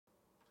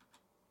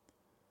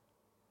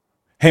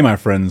Hey, my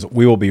friends,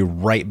 we will be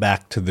right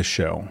back to the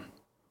show.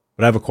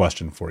 But I have a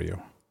question for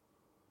you.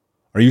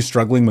 Are you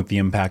struggling with the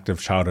impact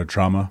of childhood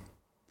trauma?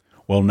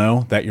 Well,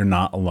 know that you're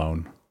not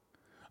alone.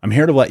 I'm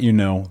here to let you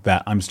know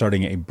that I'm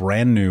starting a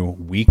brand new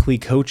weekly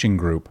coaching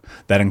group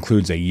that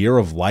includes a year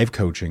of life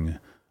coaching,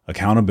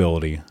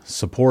 accountability,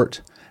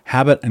 support,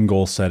 habit and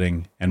goal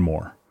setting, and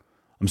more.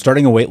 I'm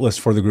starting a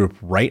waitlist for the group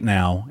right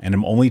now, and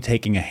I'm only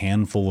taking a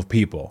handful of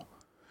people.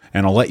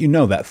 And I'll let you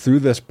know that through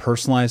this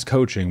personalized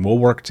coaching, we'll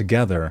work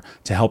together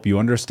to help you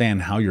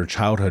understand how your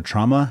childhood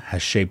trauma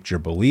has shaped your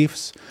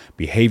beliefs,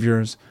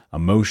 behaviors,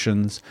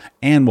 emotions,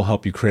 and will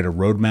help you create a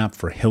roadmap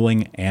for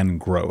healing and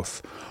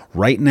growth.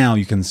 Right now,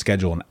 you can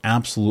schedule an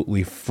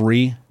absolutely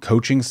free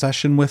coaching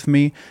session with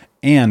me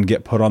and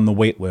get put on the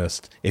wait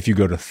list if you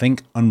go to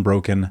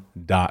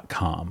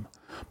thinkunbroken.com.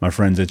 My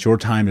friends, it's your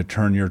time to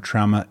turn your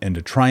trauma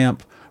into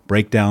triumph,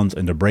 breakdowns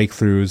into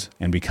breakthroughs,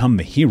 and become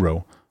the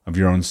hero of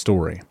your own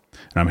story.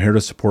 And I'm here to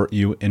support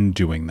you in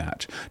doing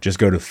that. Just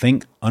go to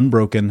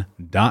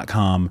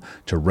thinkunbroken.com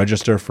to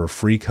register for a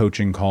free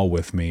coaching call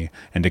with me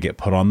and to get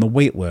put on the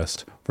wait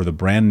list for the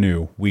brand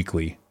new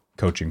weekly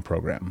coaching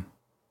program.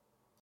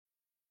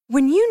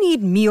 When you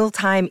need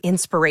mealtime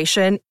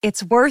inspiration,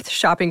 it's worth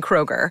shopping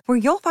Kroger, where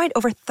you'll find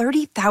over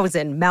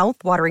 30,000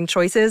 mouth-watering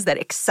choices that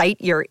excite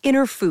your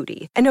inner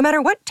foodie. And no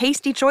matter what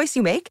tasty choice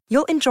you make,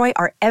 you'll enjoy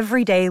our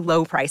everyday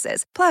low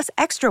prices, plus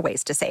extra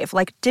ways to save,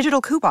 like digital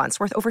coupons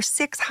worth over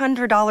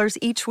 $600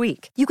 each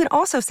week. You can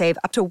also save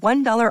up to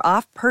 $1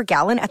 off per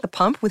gallon at the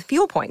pump with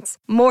fuel points.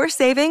 More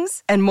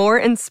savings and more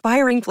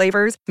inspiring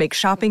flavors make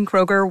shopping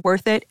Kroger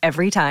worth it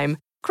every time.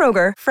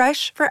 Kroger,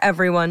 fresh for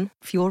everyone.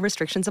 Fuel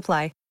restrictions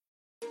apply.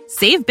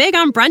 Save big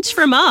on brunch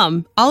for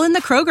mom, all in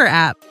the Kroger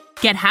app.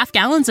 Get half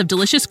gallons of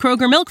delicious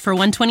Kroger milk for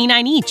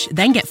 $1.29 each.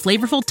 Then get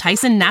flavorful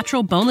Tyson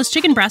natural boneless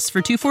chicken breasts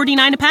for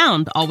 $2.49 a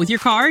pound, all with your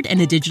card and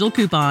a digital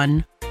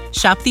coupon.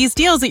 Shop these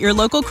deals at your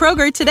local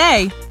Kroger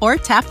today, or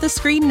tap the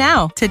screen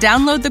now to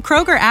download the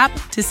Kroger app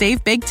to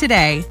save big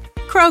today.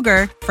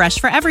 Kroger, fresh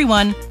for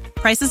everyone.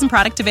 Prices and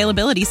product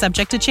availability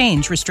subject to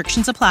change.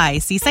 Restrictions apply.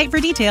 See site for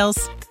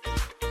details.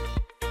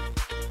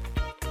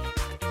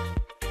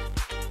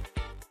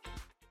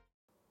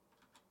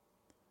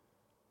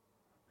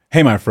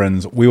 Hey, my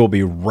friends, we will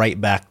be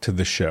right back to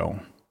the show.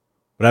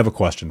 But I have a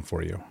question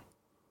for you.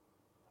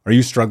 Are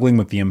you struggling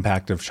with the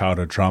impact of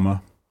childhood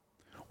trauma?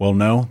 Well,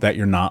 know that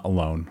you're not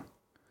alone.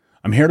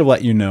 I'm here to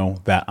let you know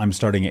that I'm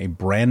starting a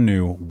brand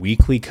new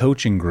weekly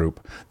coaching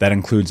group that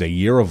includes a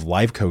year of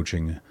life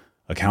coaching,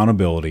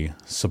 accountability,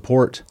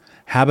 support,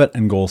 habit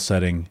and goal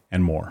setting,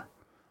 and more.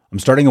 I'm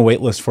starting a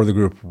waitlist for the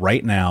group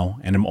right now,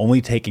 and I'm only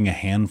taking a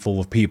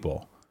handful of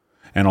people.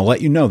 And I'll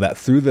let you know that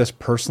through this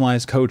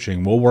personalized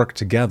coaching, we'll work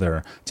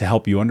together to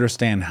help you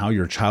understand how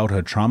your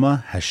childhood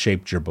trauma has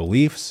shaped your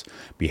beliefs,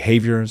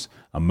 behaviors,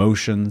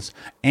 emotions,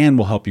 and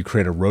will help you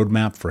create a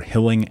roadmap for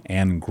healing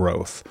and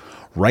growth.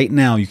 Right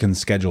now, you can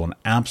schedule an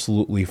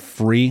absolutely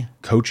free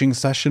coaching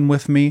session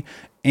with me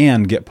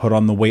and get put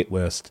on the wait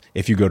list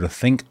if you go to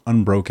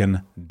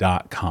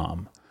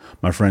thinkunbroken.com.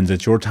 My friends,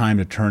 it's your time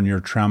to turn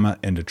your trauma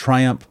into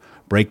triumph,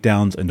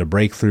 breakdowns into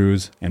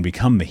breakthroughs, and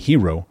become the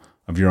hero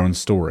of your own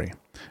story.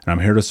 And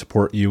I'm here to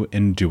support you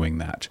in doing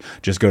that.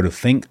 Just go to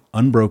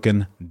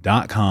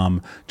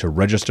thinkunbroken.com to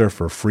register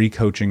for a free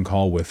coaching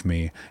call with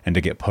me and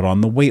to get put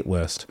on the wait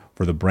list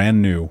for the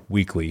brand new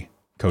weekly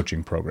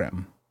coaching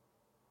program.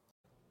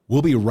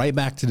 We'll be right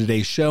back to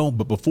today's show,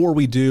 but before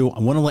we do, I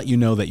want to let you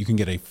know that you can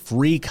get a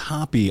free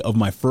copy of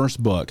my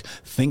first book,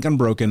 Think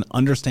Unbroken,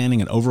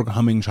 Understanding and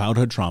Overcoming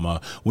Childhood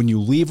Trauma, when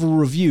you leave a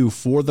review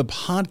for the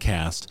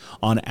podcast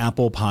on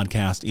Apple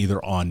Podcast,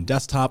 either on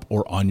desktop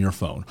or on your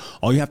phone.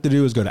 All you have to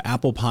do is go to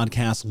Apple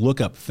Podcasts,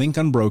 look up Think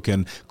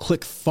Unbroken,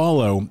 click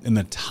follow in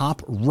the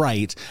top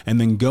right,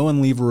 and then go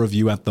and leave a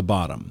review at the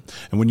bottom.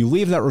 And when you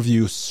leave that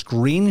review,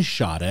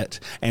 screenshot it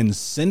and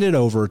send it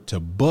over to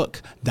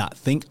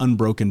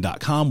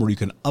book.thinkunbroken.com, where you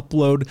can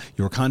upload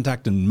your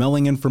contact and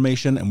mailing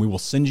information, and we will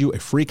send you a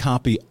free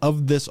copy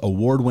of this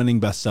award-winning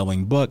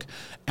best-selling book,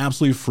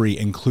 absolutely free,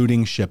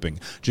 including shipping.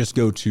 Just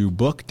go to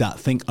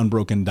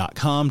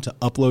book.thinkunbroken.com to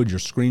upload your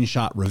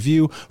screenshot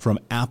review from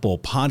Apple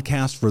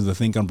Podcasts for the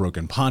Think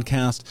Unbroken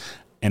podcast.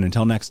 And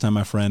until next time,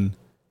 my friend,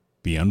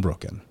 be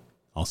unbroken.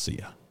 I'll see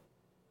you.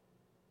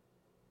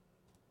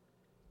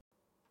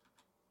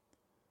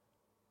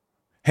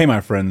 Hey, my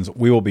friends,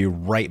 we will be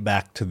right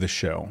back to the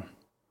show.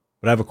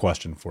 But I have a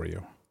question for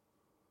you.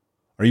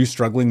 Are you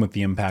struggling with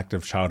the impact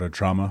of childhood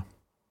trauma?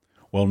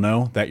 Well,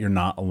 know that you're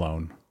not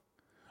alone.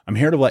 I'm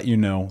here to let you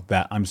know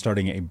that I'm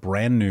starting a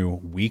brand new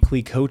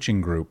weekly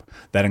coaching group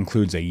that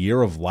includes a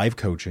year of life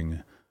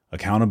coaching,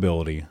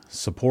 accountability,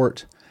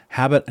 support,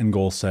 habit and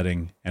goal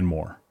setting, and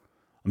more.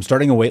 I'm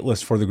starting a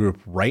waitlist for the group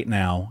right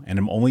now, and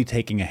I'm only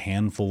taking a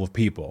handful of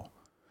people.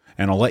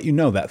 And I'll let you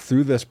know that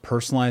through this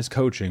personalized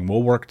coaching,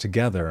 we'll work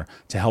together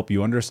to help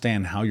you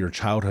understand how your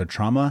childhood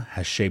trauma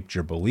has shaped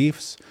your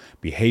beliefs,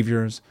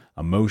 behaviors,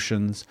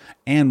 emotions,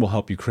 and will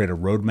help you create a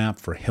roadmap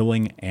for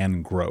healing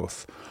and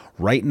growth.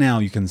 Right now,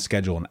 you can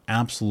schedule an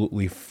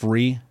absolutely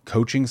free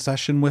coaching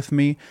session with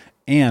me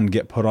and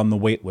get put on the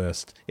wait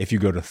list if you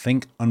go to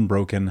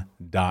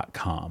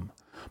thinkunbroken.com.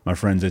 My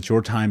friends, it's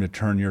your time to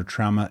turn your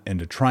trauma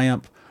into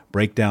triumph,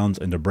 breakdowns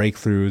into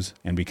breakthroughs,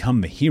 and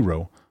become the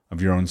hero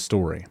of your own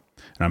story.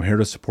 And I'm here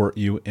to support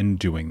you in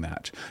doing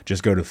that.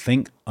 Just go to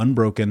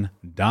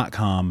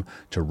thinkunbroken.com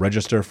to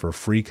register for a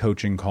free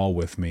coaching call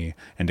with me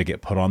and to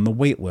get put on the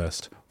wait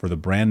list for the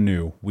brand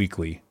new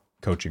weekly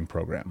coaching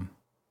program.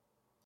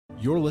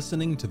 You're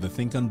listening to the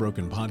Think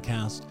Unbroken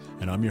podcast,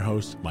 and I'm your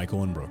host,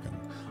 Michael Unbroken.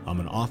 I'm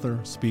an author,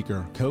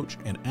 speaker, coach,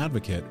 and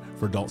advocate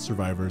for adult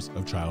survivors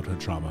of childhood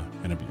trauma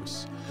and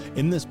abuse.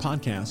 In this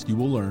podcast, you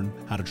will learn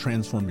how to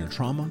transform your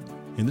trauma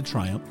into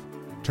triumph,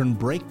 turn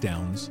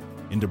breakdowns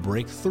into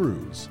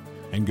breakthroughs,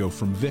 and go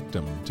from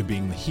victim to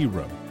being the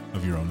hero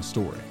of your own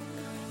story.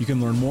 You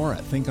can learn more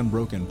at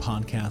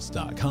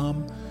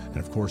thinkunbrokenpodcast.com, and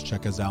of course,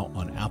 check us out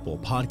on Apple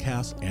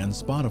Podcasts and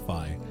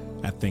Spotify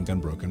at Think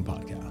Unbroken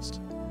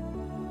Podcast.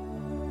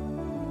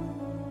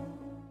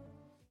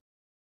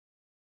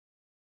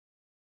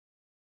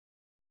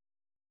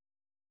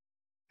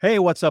 Hey,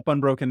 what's up,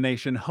 Unbroken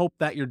Nation? Hope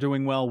that you're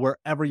doing well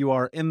wherever you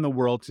are in the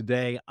world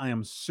today. I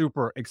am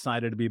super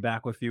excited to be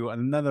back with you on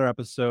another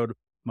episode with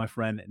my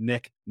friend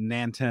Nick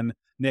Nanton.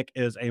 Nick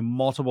is a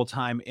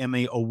multiple-time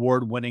Emmy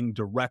award-winning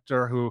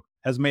director who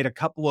has made a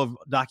couple of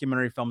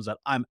documentary films that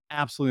I'm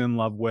absolutely in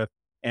love with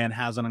and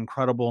has an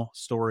incredible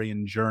story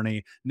and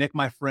journey. Nick,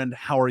 my friend,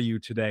 how are you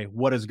today?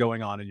 What is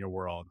going on in your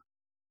world?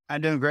 I'm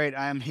doing great.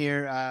 I'm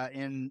here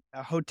in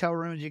a hotel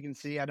room, as you can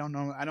see. I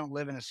don't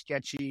live in a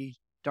sketchy,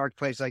 dark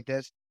place like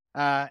this.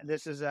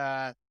 This is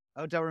a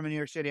hotel room in New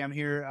York City. I'm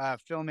here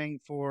filming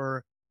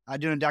for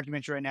doing a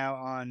documentary right now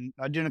on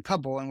doing a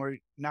couple, and we're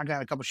knocking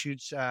out a couple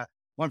shoots.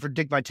 One for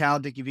Dick Vitale,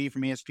 Dickie V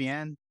from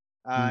ESPN.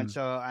 And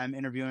so I'm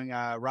interviewing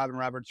Robin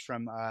Roberts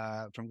from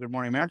Good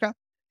Morning America.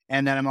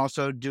 And then I'm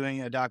also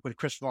doing a doc with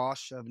Chris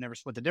Voss of Never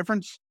Split the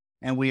Difference.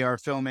 And we are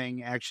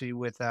filming actually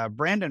with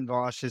Brandon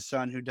Voss, his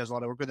son, who does a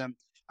lot of work with him,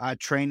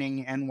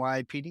 training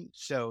NYPD.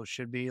 So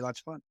should be lots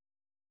of fun.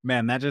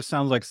 Man, that just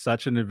sounds like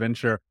such an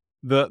adventure.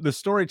 The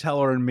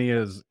storyteller in me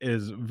is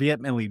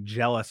vehemently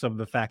jealous of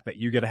the fact that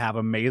you get to have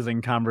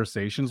amazing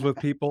conversations with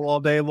people all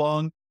day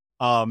long.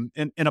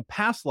 In a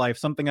past life,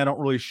 something I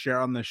don't really share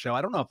on this show,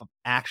 I don't know if I've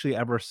actually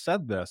ever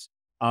said this.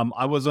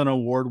 I was an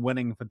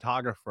award-winning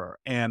photographer,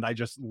 and I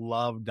just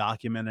love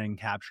documenting and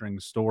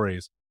capturing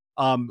stories.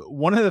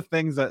 One of the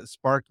things that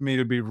sparked me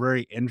to be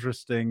very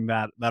interesting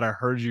that I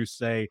heard you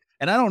say,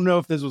 and I don't know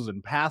if this was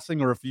in passing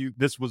or if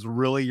this was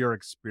really your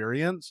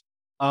experience,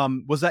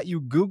 was that you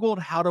Googled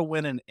how to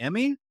win an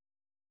Emmy?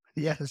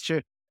 Yeah, that's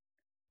true.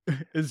 It's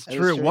That is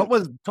true. true. What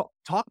was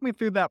talk me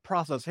through that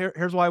process?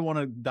 Here's why I want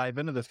to dive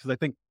into this, because I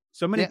think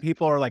so many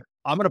people are like,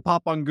 I'm going to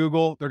pop on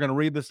Google, they're going to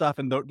read the stuff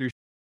and don't do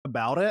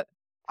about it.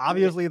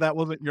 Obviously, that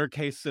wasn't your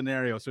case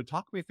scenario. So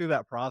talk me through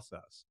that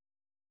process.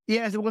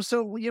 Yeah,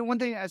 one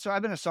thing. So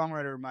I've been a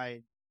songwriter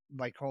my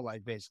whole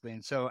life,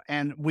 basically,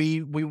 and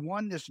we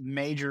won this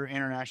major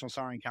international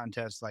songwriting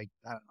contest. Like,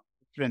 I don't know,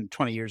 it's been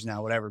 20 years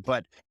now, whatever.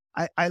 But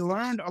I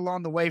learned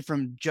along the way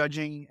from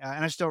judging,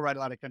 and I still write a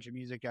lot of country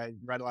music. I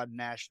write a lot in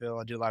Nashville.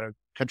 I do a lot of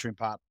country and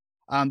pop.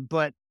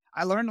 But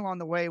I learned along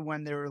the way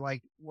when they were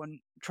when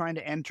trying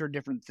to enter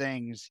different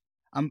things.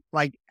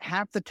 Like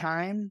half the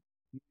time,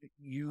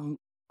 you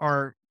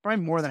are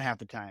probably more than half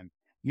the time,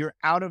 you're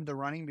out of the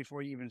running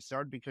before you even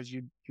start because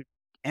you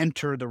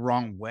enter the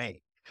wrong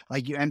way.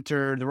 Like you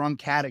enter the wrong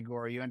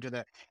category.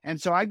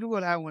 And so I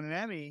Googled how to win an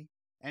Emmy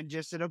and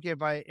just said, okay,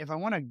 if I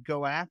want to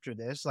go after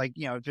this,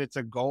 if it's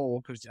a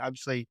goal, because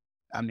obviously,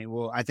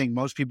 I think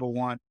most people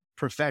want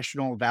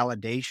professional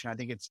validation. I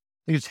think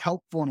it's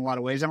helpful in a lot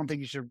of ways. I don't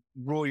think you should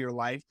rule your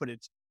life, but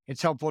it's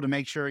helpful to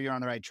make sure you're on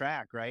the right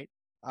track, right?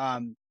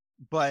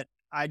 But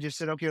I just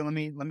said, okay, let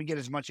me get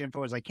as much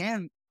info as I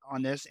can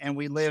on this. And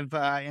we live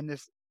in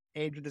this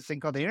age with this thing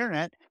called the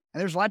internet,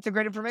 and there's lots of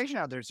great information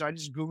out there. So I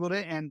just Googled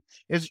it, and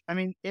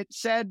it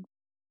said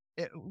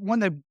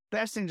one of the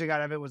best things I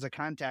got out of it was a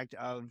contact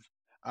of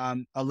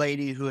a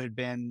lady who had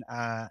been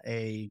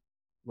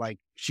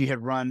she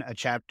had run a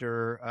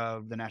chapter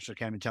of the National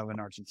Academy of Television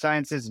Arts and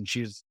Sciences, and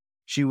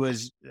she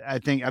was I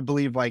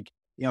believe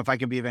if I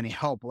can be of any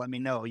help, let me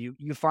know. You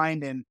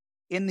find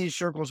in these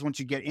circles, once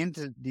you get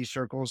into these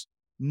circles,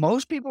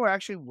 most people are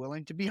actually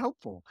willing to be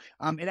helpful.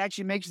 It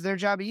actually makes their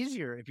job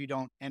easier if you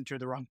don't enter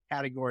the wrong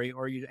category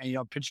or you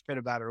pitch fit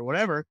about it or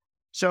whatever.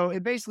 So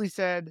it basically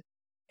said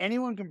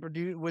anyone can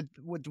produce with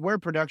where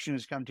production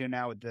has come to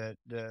now with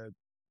the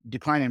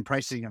decline in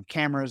pricing of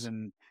cameras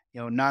and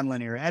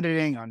nonlinear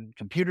editing on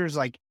computers.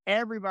 Like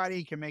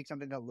everybody can make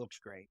something that looks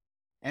great.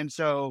 And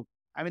so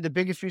the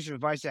biggest piece of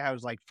advice I have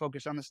is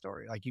focus on the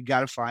story. Like you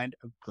got to find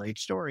a great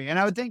story. And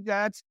I would think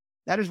that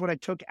is what I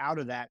took out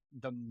of that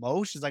the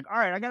most is all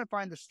right, I got to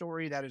find the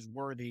story that is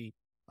worthy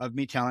of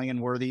me telling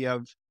and worthy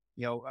of,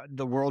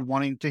 the world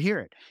wanting to hear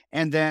it.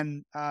 And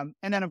then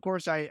of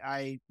course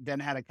I then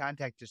had a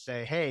contact to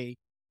say, hey,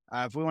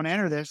 if we want to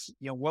enter this,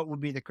 what would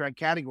be the correct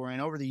category?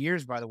 And over the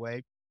years, by the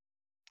way,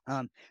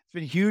 it's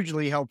been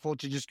hugely helpful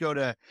to just go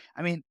to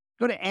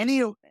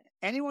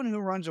anyone who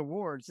runs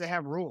awards. They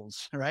have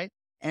rules, right?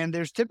 And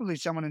there's typically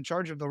someone in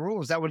charge of the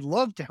rules that would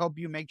love to help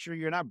you make sure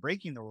you're not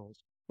breaking the rules,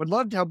 would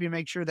love to help you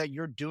make sure that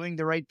you're doing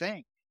the right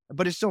thing.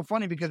 But it's so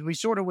funny because we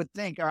sort of would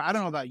think, or I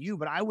don't know about you,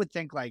 but I would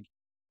think like,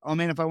 oh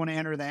man, if I want to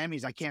enter the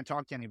Emmys, I can't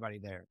talk to anybody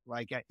there.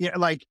 Like, yeah,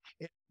 like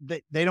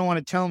they don't want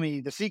to tell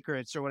me the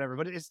secrets or whatever,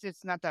 but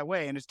it's not that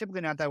way. And it's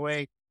typically not that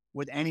way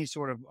with any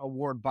sort of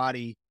award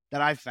body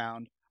that I've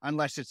found,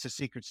 unless it's a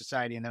secret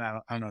society. And then I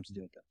don't know what to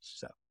do with those.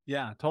 So.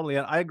 Yeah, totally.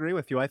 I agree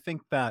with you. I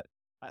think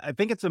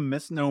it's a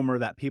misnomer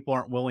that people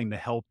aren't willing to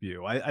help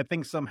you. I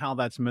think somehow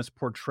that's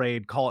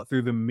misportrayed. Call it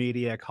through the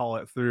media, call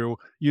it through,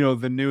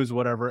 the news,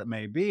 whatever it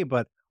may be.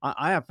 But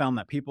I have found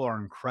that people are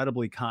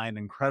incredibly kind,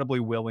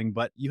 incredibly willing,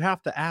 but you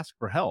have to ask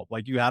for help.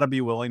 Like you got to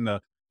be willing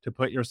to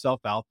put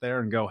yourself out there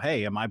and go,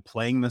 hey, am I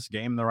playing this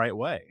game the right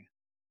way?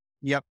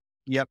 Yep.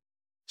 Yep.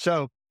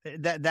 So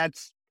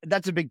that's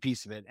a big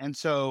piece of it. And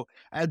so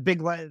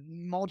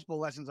multiple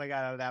lessons I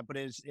got out of that, but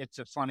it is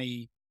a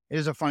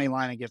funny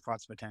line and gets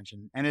lots of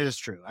attention. And it is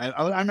true.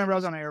 I remember I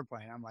was on an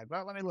airplane. I'm like,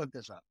 well, let me look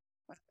this up.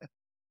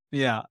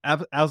 Yeah,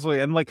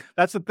 absolutely. And like,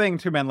 that's the thing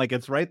too, man. Like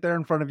it's right there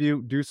in front of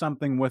you. Do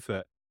something with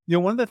it.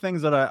 One of the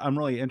things that I'm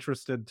really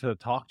interested to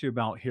talk to you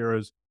about here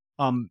is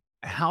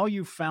how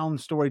you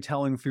found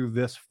storytelling through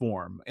this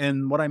form.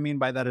 And what I mean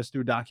by that is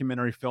through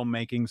documentary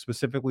filmmaking,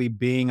 specifically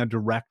being a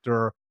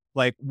director.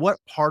 Like what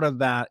part of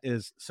that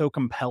is so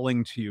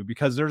compelling to you?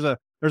 Because there's a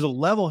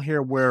level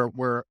here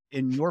where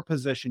in your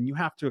position, you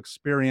have to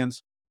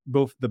experience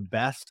both the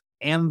best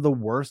and the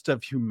worst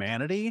of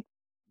humanity.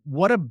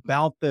 What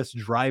about this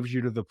drives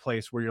you to the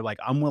place where you're like,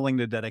 I'm willing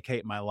to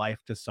dedicate my life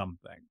to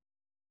something?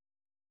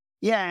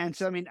 Yeah. And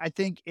so, I mean, I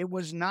think it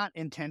was not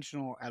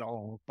intentional at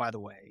all, by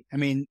the way. I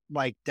mean,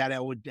 like that I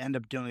would end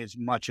up doing as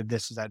much of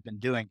this as I've been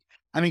doing.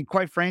 I mean,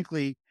 quite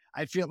frankly,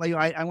 I feel like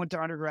I went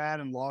to undergrad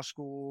and law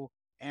school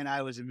and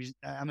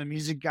I'm a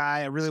music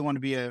guy. I really want to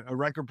be a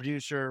record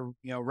producer,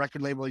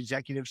 record label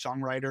executive,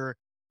 songwriter.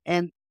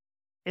 And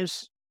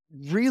it's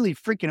really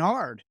freaking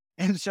hard.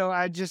 And so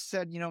I just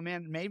said,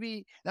 man,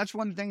 maybe that's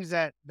one of the things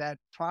that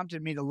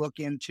prompted me to look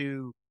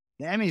into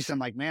the Emmys. I'm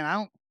like, man,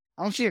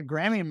 I don't see a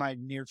Grammy in my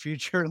near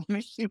future. Let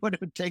me see what it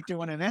would take to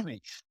win an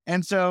Emmy.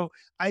 And so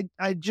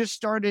I just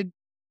started,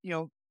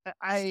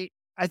 I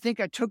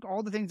think I took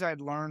all the things I had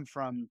learned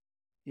from,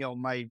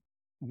 my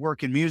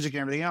work in music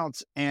and everything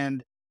else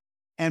and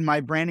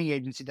my branding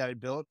agency that I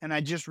built. And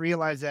I just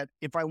realized that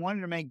if I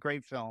wanted to make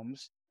great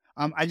films,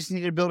 I just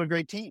needed to build a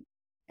great team.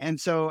 And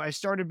so I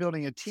started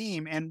building a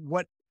team. And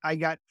what I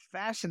got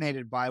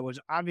fascinated by was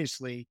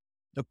obviously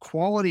the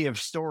quality of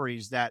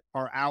stories that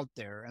are out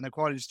there and the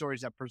quality of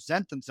stories that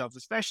present themselves,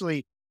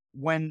 especially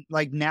when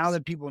like now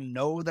that people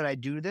know that I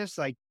do this,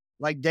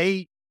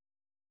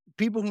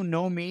 people who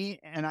know me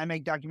and I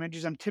make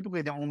documentaries, I'm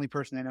typically the only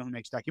person they know who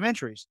makes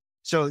documentaries.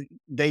 So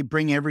they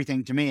bring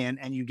everything to me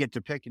and you get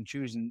to pick and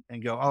choose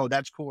and go, oh,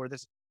 that's cool. Or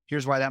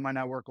here's why that might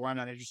not work or I'm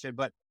not interested.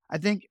 But I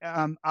think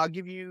I'll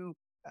give you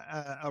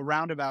a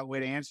roundabout way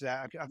to answer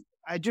that.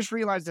 I just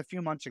realized a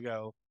few months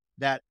ago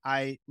that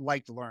I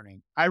liked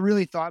learning. I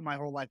really thought my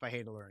whole life I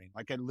hated learning.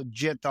 Like I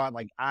legit thought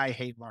like I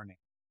hate learning.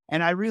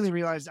 And I really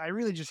realized I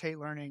really just hate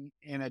learning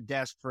in a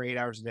desk for 8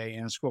 hours a day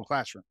in a school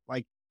classroom.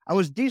 Like I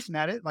was decent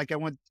at it. Like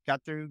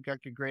got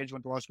good grades,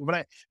 went to law school,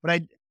 but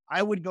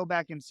I would go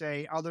back and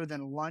say, other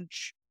than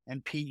lunch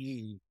and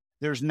PE,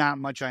 there's not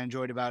much I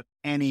enjoyed about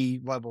any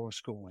level of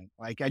schooling.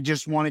 Like I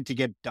just wanted to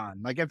get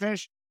done. Like I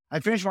finished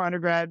my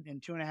undergrad in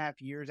 2.5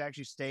 years. I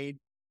actually stayed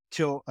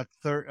till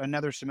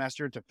another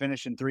semester to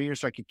finish in 3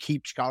 years so I could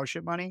keep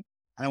scholarship money.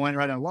 And I went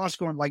right into law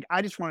school and like,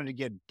 I just wanted to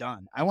get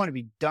done. I want to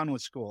be done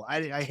with school.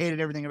 I hated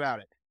everything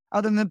about it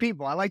other than the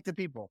people. I liked the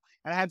people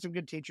and I had some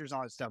good teachers and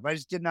all that stuff. I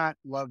just did not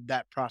love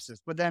that process.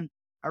 But then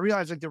I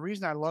realized like the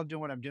reason I love doing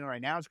what I'm doing right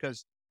now is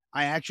because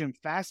I actually am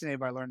fascinated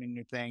by learning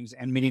new things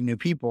and meeting new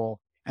people.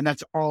 And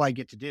that's all I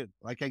get to do.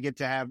 Like I get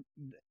to have,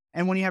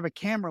 and when you have a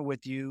camera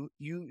with you,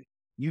 you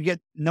get,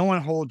 no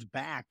one holds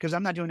back because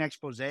I'm not doing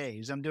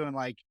exposés. I'm doing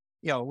like,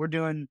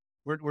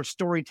 we're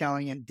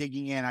storytelling and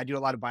digging in. I do a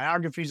lot of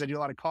biographies. I do a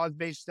lot of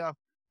cause-based stuff.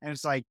 And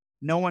it's like,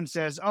 no one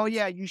says, oh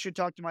yeah, you should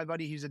talk to my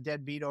buddy. He's a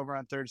deadbeat over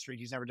on 3rd Street.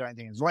 He's never done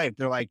anything in his life.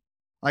 They're like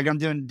I'm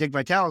doing Dick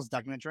Vitale's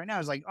documentary right now.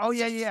 It's like, oh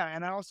yeah.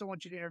 And I also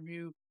want you to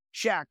interview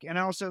Shaq. And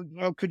I also,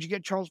 could you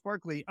get Charles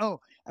Barkley? Oh,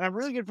 and I'm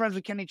really good friends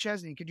with Kenny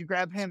Chesney. Could you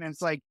grab him? And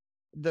it's like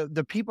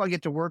the people I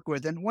get to work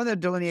with. And one of the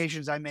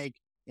delineations I make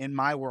in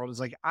my world is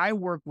like, I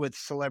work with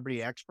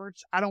celebrity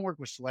experts. I don't work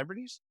with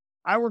celebrities.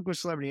 I work with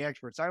celebrity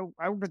experts. I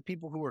work with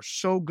people who are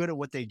so good at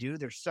what they do.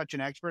 They're such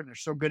an expert and they're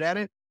so good at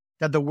it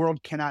that the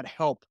world cannot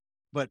help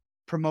but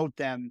promote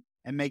them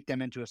and make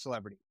them into a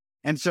celebrity.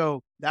 And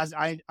so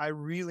I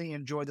really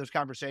enjoy those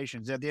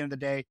conversations. At the end of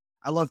the day,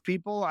 I love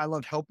people. I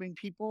love helping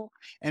people.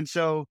 And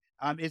so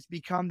it's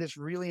become this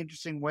really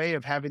interesting way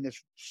of having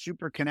this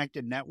super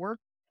connected network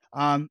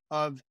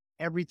of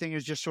everything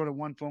is just sort of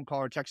one phone call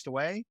or text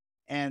away.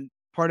 And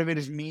part of it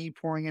is me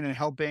pouring in and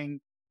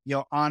helping,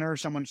 honor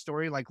someone's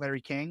story like Larry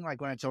King,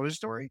 like when I told his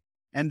story.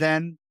 And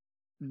then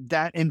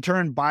that in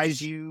turn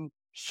buys you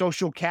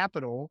social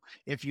capital,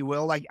 if you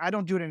will. Like, I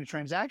don't do it in a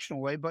transactional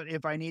way, but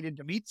if I needed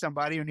to meet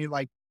somebody or need,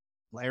 like,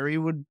 Larry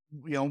would,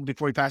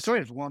 before he passed away,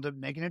 was willing to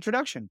make an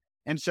introduction.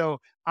 And so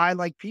I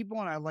like people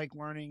and I like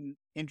learning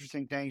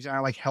interesting things and I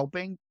like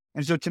helping.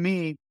 And so to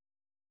me,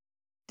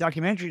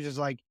 documentaries is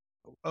like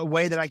a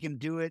way that I can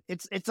do it.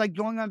 It's like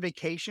going on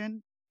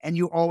vacation and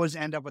you always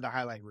end up with a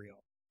highlight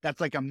reel.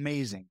 That's like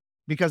amazing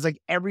because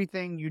like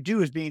everything you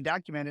do is being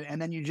documented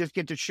and then you just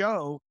get to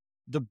show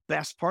the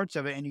best parts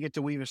of it and you get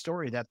to weave a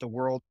story that the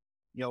world,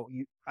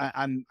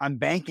 I'm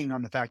banking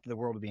on the fact that the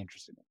world will be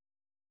interested in.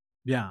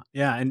 Yeah,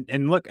 yeah,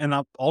 and look, and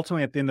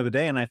ultimately at the end of the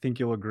day, and I think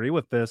you'll agree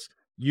with this,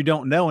 you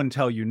don't know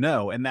until you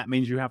know, and that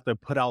means you have to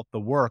put out the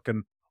work.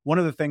 And one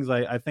of the things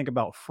I think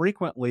about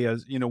frequently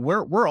is,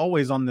 we're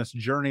always on this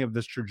journey of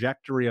this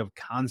trajectory of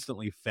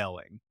constantly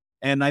failing.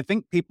 And I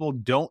think people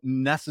don't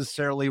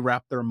necessarily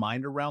wrap their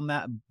mind around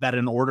that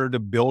in order to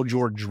build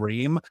your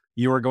dream,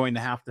 you are going to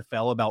have to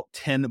fail about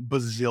 10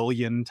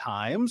 bazillion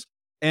times.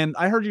 And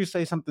I heard you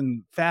say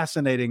something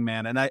fascinating,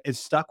 man, and it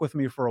stuck with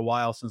me for a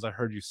while since I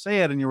heard you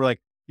say it. And you were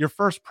like, your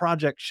first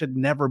project should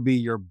never be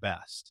your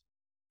best.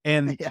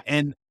 And Yeah.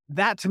 and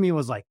that to me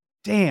was like,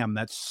 damn,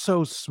 that's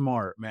so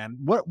smart, man.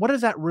 What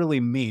does that really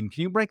mean?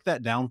 Can you break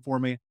that down for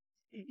me?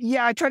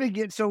 Yeah, I try to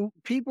get so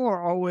people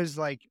are always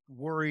like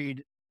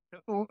worried.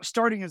 Well,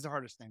 starting is the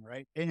hardest thing,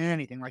 right? In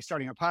anything, like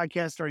starting a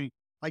podcast, starting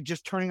like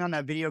just turning on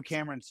that video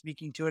camera and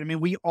speaking to it. I mean,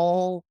 we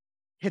all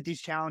hit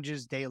these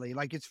challenges daily.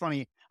 Like it's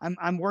funny.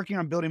 I'm working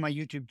on building my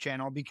YouTube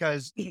channel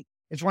because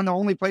it's one of the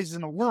only places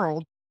in the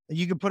world that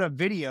you can put a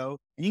video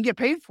and you can get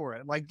paid for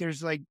it. Like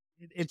there's like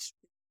it's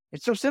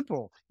it's so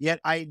simple. Yet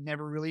I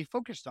never really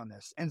focused on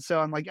this. And so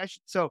I'm like,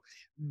 so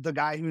the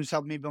guy who's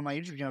helping me build my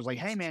YouTube channel was like,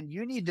 hey man,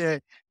 you need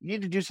to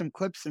do some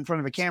clips in front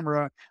of a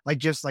camera, like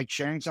just like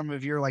sharing some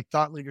of your like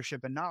thought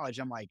leadership and knowledge.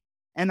 I'm like,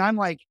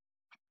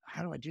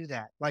 how do I do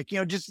that? Like,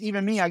 just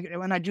even me,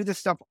 when I do this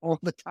stuff all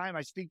the time,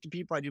 I speak to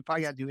people, I do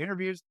podcasts, do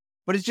interviews,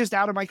 but it's just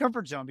out of my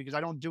comfort zone because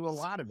I don't do a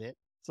lot of it.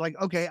 It's like,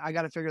 okay, I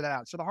got to figure that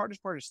out. So the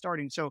hardest part is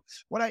starting. So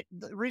the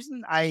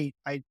reason I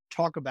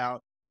talk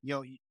about, you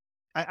know,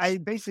 I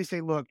basically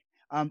say, look,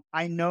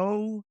 I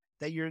know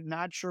that you're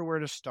not sure where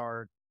to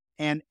start.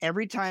 And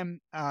every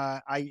time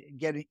I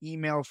get an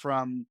email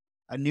from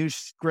a new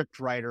script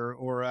writer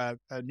or a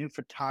new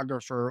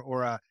photographer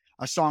or a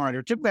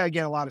songwriter, typically I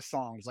get a lot of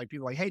songs. Like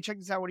people are like, hey, check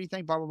this out. What do you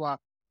think? Blah, blah, blah.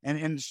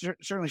 And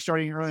certainly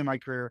starting early in my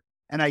career.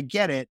 And I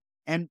get it.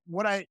 And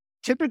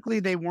typically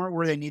they weren't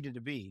where they needed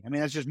to be. I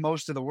mean, that's just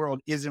most of the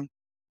world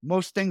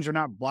most things are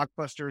not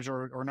blockbusters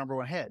or number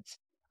one hits.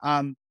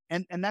 And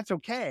that's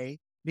okay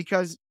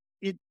because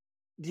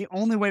the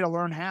only way to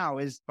learn how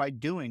is by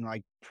doing.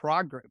 Like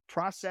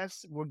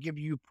process will give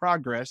you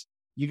progress.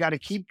 You got to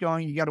keep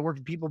going. You got to work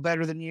with people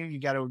better than you. You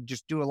got to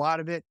just do a lot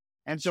of it.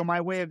 And so my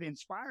way of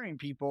inspiring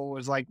people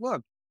was like,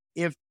 look,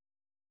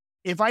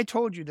 if I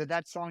told you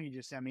that song you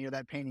just sent me or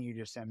that painting you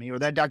just sent me or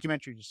that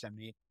documentary you just sent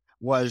me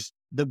was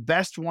the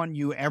best one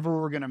you ever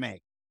were going to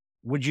make,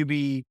 would you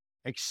be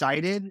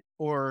excited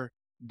or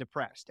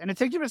depressed? And it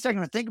takes you a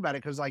second to think about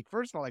it. Cause like,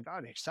 first of all, like,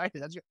 God,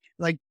 excited. That's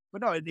like,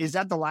 but no, is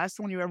that the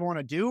last one you ever want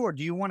to do? Or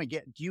do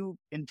you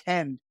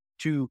intend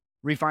to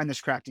refine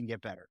this craft and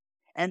get better?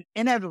 And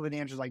inevitably the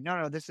answer is like,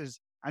 no,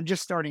 I'm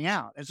just starting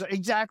out. And so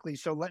exactly.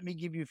 So let me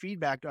give you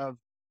feedback of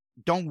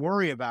don't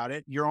worry about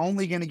it. You're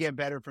only going to get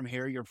better from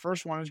here. Your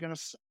first one is going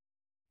to,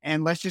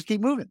 and let's just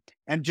keep moving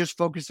and just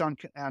focus on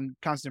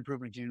constant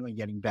improvement, generally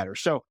getting better.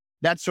 So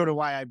that's sort of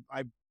why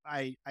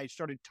I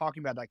started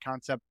talking about that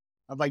concept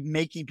of like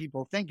making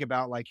people think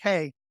about like,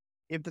 hey,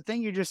 if the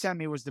thing you just sent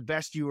me was the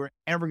best you were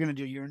ever going to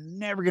do, you're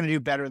never going to do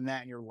better than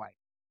that in your life.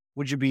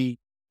 Would you be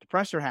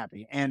depressed or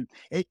happy? And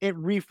it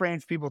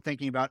reframes people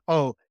thinking about,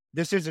 oh,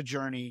 this is a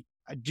journey.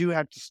 I do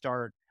have to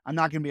start. I'm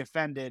not going to be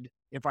offended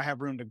if I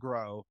have room to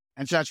grow.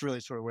 And so that's really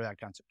sort of where that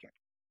concept came.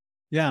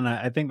 Yeah, and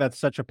I think that's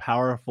such a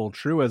powerful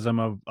truism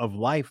of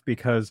life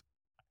because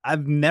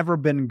I've never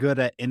been good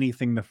at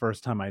anything the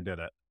first time I did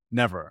it.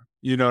 Never.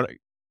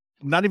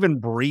 Not even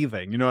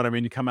breathing, you know what I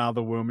mean? You come out of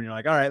the womb and you're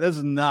like, all right, this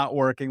is not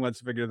working.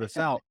 Let's figure this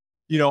out.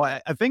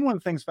 I think one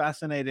thing's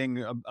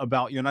fascinating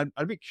about you, and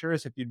I'd be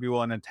curious if you'd be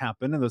willing to tap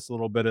into this a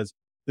little bit, is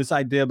this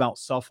idea about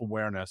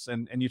self-awareness.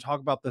 And you talk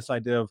about this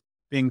idea of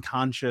being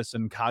conscious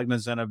and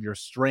cognizant of your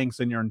strengths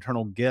and your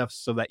internal gifts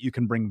so that you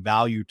can bring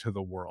value to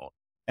the world.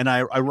 And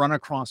I run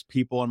across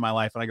people in my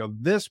life and I go,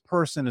 this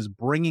person is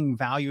bringing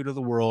value to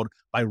the world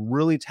by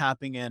really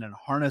tapping in and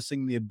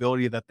harnessing the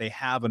ability that they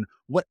have in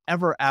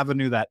whatever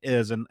avenue that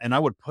is. And I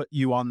would put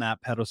you on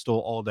that pedestal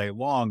all day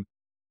long.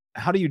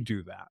 How do you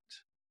do that?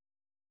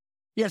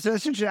 Yeah, so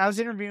essentially, I was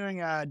interviewing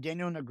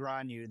Daniel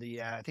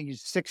Negreanu, I think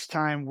he's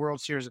 6-time World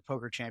Series of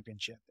Poker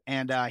championship,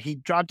 and he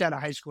dropped out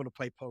of high school to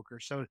play poker.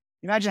 So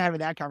imagine having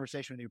that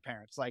conversation with your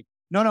parents, like,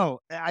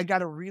 no,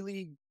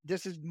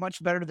 this is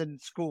much better than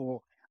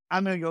school.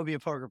 I'm going to go be a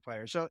poker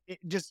player. So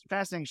just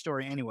fascinating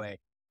story anyway.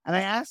 And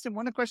I asked him,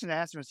 one of the questions I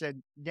asked him, I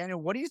said,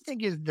 Daniel, what do you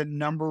think is the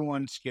number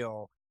one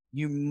skill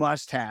you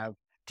must have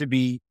to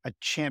be a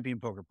champion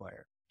poker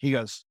player? He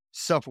goes,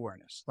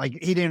 self-awareness.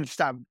 Like he didn't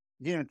stop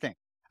Didn't think.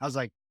 I was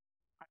like,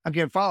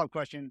 okay, follow-up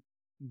question.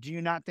 Do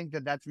you not think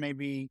that that's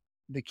maybe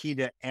the key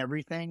to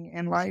everything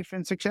in life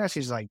and success?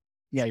 He's like,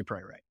 yeah, you're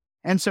probably right.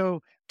 And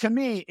so to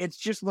me, it's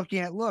just looking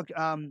at, look,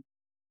 I,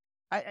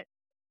 I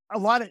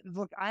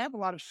have a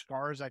lot of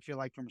scars, I feel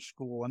like, from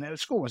school, and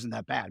school wasn't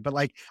that bad, but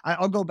like,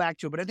 I'll go back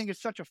to it, but I think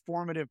it's such a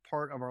formative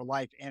part of our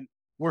life. And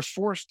we're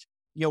forced,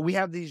 we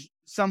have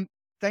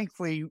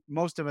thankfully,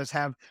 most of us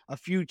have a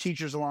few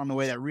teachers along the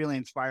way that really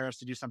inspire us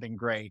to do something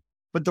great,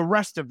 but the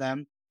rest of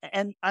them,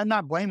 and I'm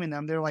not blaming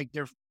them. They're like,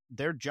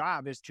 their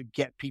job is to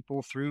get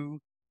people through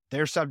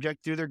their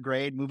subject, through their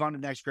grade, move on to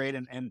the next grade,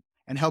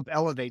 and help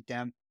elevate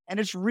them. And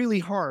it's really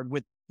hard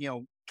with,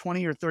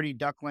 20 or 30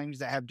 ducklings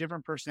that have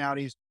different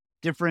personalities,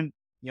 different,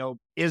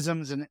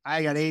 isms. And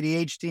I got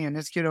ADHD, and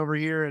this kid over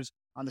here is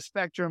on the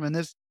spectrum, and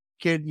this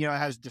kid,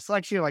 has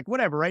dyslexia, like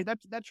whatever, right?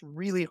 That's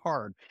really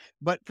hard.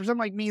 But for something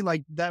like me,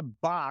 like that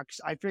box,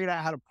 I figured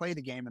out how to play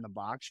the game in the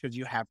box because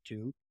you have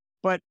to.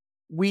 But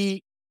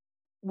we're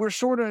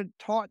sort of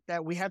taught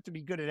that we have to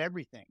be good at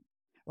everything.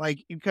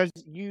 Like, because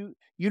you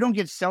don't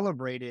get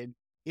celebrated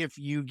if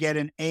you get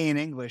an A in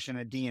English and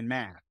a D in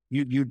math.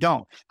 You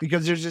don't,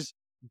 because there's this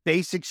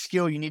basic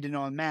skill you need to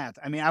know in math.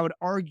 I mean, I would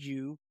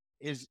argue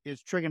is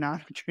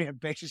trigonometry a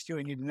basic skill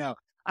you need to know?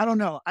 I don't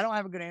know. I don't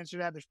have a good answer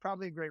to that. There's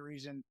probably a great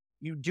reason.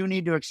 You do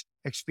need to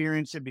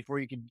experience it before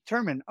you can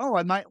determine, oh,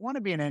 I might want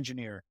to be an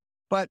engineer.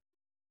 But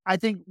I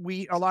think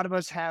a lot of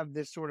us have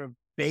this sort of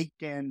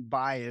baked in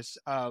bias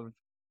of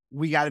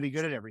we got to be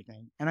good at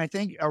everything. And I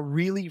think a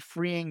really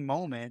freeing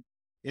moment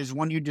is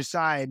when you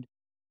decide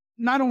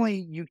not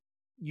only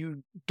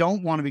you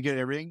don't want to be good at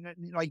everything,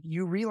 like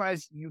you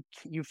realize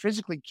you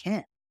physically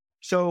can't.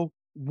 So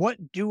what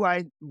do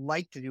I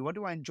like to do? What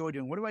do I enjoy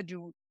doing? What do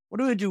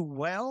I do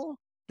well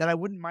that I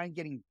wouldn't mind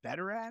getting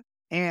better at?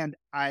 And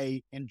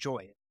I enjoy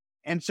it.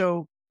 And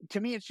so to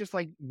me, it's just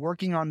like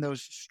working on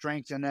those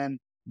strengths. And then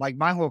like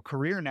my whole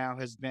career now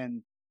has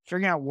been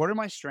figuring out what are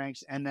my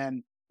strengths and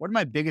then what are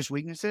my biggest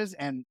weaknesses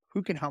and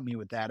who can help me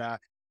with that. A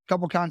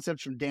couple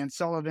concepts from Dan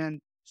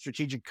Sullivan,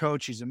 strategic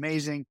coach. He's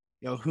amazing.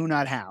 Who,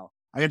 not how.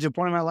 I get to a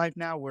point in my life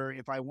now where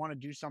if I want to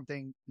do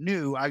something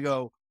new, I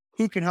go,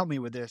 who can help me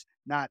with this?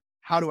 Not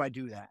how do I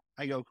do that?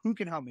 I go, who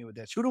can help me with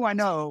this? Who do I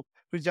know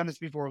who's done this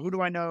before? Who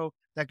do I know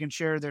that can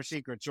share their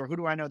secrets? Or who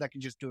do I know that can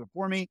just do it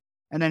for me?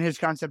 And then his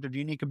concept of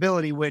unique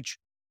ability, which,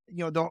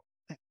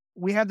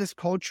 we have this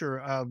culture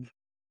of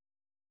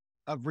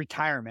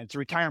retirement. It's a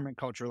retirement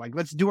culture. Like,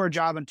 let's do our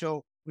job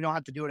until we don't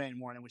have to do it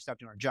anymore. And then we stop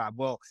doing our job.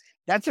 Well,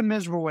 that's a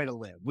miserable way to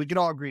live. We could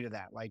all agree to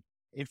that. Like,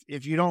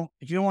 if you don't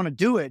want to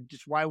do it,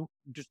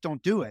 just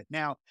don't do it.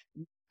 Now,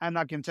 I'm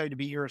not going to tell you to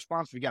be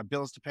irresponsible. You got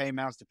bills to pay,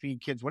 mouths to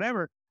feed, kids,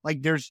 whatever.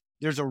 Like there's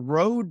a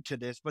road to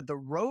this, but the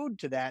road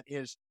to that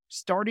is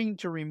starting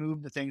to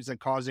remove the things that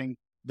cause you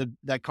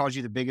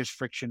the biggest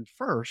friction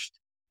first.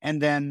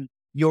 And then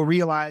you'll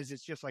realize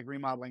it's just like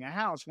remodeling a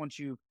house. Once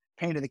you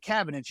painted the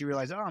cabinets, you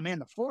realize, oh man,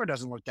 the floor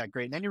doesn't look that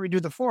great. And then you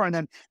redo the floor, and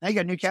then now you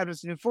got new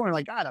cabinets, new floor, and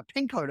like, the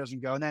pink color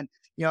doesn't go. And then,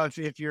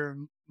 if you're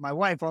my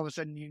wife, all of a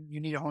sudden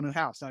you need a whole new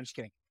house. No, I'm just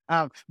kidding.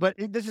 But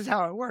this is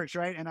how it works,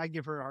 right? And I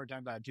give her a hard time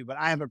about it too. But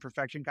I have a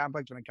perfection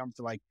complex when it comes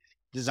to like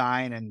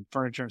design and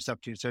furniture and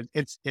stuff too. So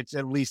it's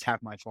at least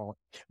half my fault.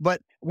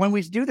 But when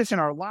we do this in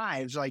our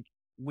lives, like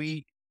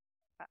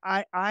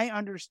I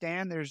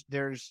understand there's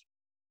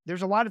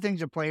a lot of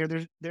things at play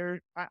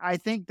here. I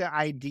think the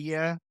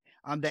idea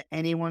that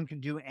anyone can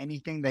do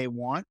anything they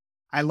want.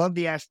 I love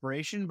the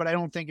aspiration, but I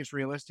don't think it's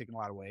realistic in a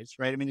lot of ways,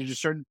 right? I mean, there's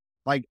just certain,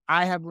 like,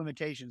 I have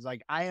limitations.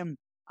 Like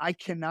I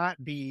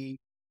cannot be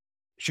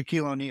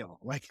Shaquille O'Neal.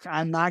 Like,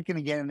 I'm not going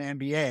to get in the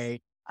NBA.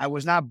 I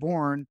was not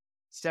born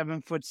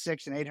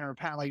 7'6" and 800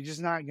 pounds. Like, it's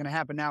just not going to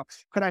happen. Now,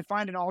 could I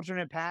find an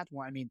alternate path?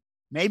 Well, I mean,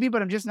 maybe,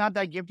 but I'm just not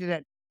that gifted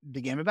at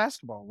the game of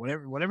basketball,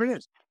 whatever it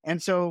is.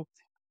 And so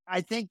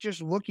I think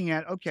just looking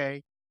at,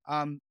 okay,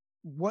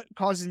 what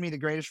causes me the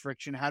greatest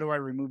friction? How do I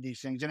remove these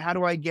things? And how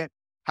do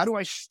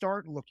I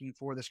start looking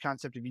for this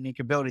concept of unique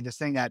ability, this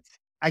thing that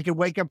I could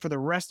wake up for the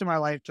rest of my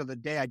life till the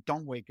day I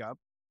don't wake up.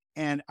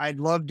 And I'd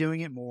love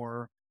doing it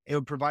more. It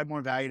would provide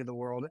more value to the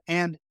world.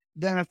 And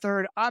then a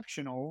third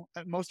optional,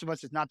 most of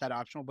us it's not that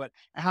optional, but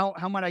how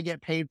might I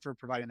get paid for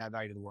providing that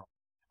value to the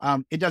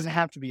world? It doesn't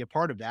have to be a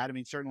part of that. I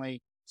mean,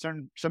 certainly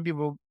some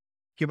people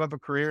give up a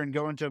career and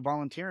go into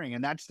volunteering,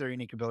 and that's their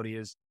unique ability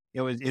is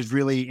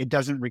really, it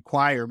doesn't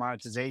require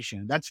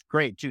monetization. That's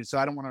great too. So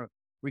I don't want to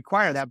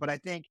require that, but I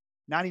think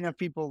not enough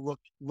people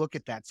look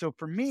at that. So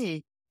for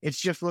me, it's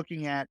just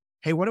looking at,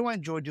 hey, what do I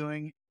enjoy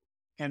doing?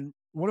 And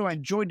what do I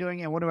enjoy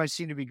doing? And what do I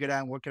seem to be good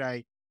at? And what could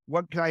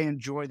I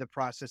enjoy the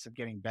process of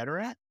getting better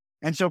at?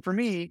 And so for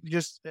me,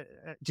 just to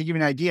give you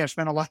an idea, I've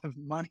spent a lot of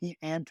money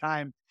and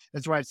time.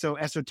 That's why it's so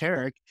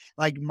esoteric.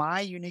 Like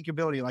my unique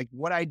ability, like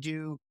what I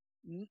do,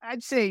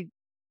 I'd say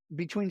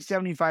between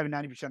 75 and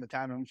 90% of the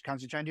time, I'm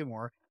constantly trying to do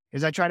more,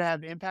 is I try to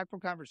have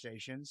impactful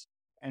conversations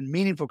and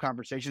meaningful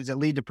conversations that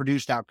lead to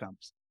produced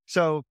outcomes.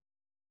 So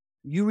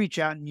you reach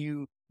out and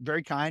you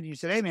very kind, and you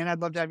said, hey man, I'd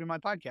love to have you on my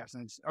podcast.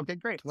 And it's okay,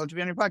 great. I'd love to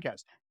be on your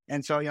podcast.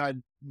 And so, I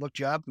looked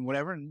you up and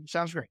whatever, and it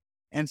sounds great.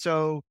 And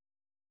so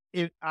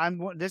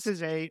this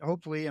is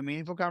hopefully a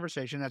meaningful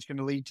conversation that's going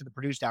to lead to the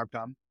produced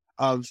outcome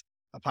of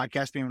a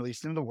podcast being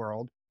released into the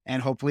world,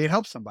 and hopefully it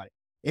helps somebody.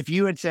 If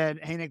you had said,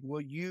 "Hey Nick,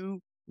 will you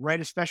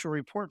write a special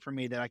report for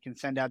me that I can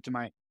send out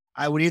to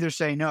I would either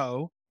say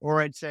no,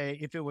 or I'd say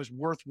if it was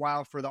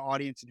worthwhile for the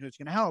audience and who's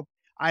going to help,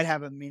 I'd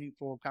have a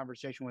meaningful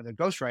conversation with a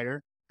ghostwriter,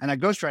 and that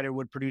ghostwriter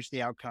would produce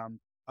the outcome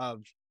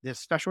of this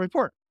special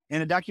report.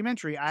 In a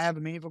documentary, I have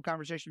a meaningful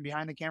conversation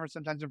behind the camera,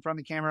 sometimes in front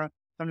of the camera.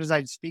 Sometimes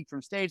I speak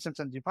from stage,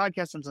 sometimes do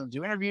podcasts, sometimes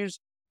do interviews.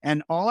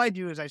 And all I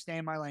do is I stay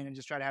in my lane and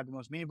just try to have the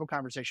most meaningful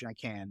conversation I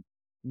can.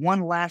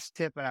 One last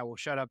tip, and I will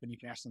shut up and you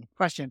can ask them a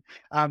question.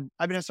 I've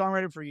been a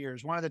songwriter for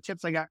years. One of the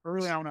tips I got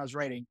early on when I was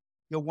writing,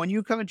 when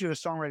you come into a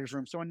songwriter's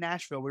room, so in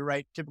Nashville, we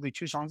write typically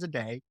 2 songs a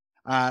day,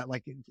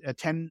 like a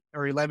 10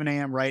 or 11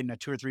 a.m. write and a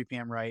 2 or 3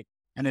 p.m. write.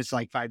 And it's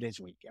like 5 days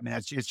a week. I mean,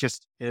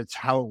 it's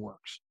how it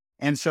works.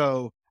 And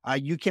so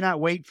you cannot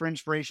wait for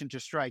inspiration to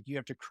strike. You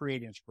have to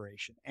create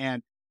inspiration.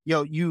 And,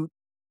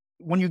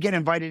 when you get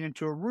invited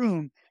into a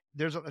room,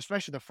 there's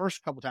especially the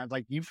first couple times,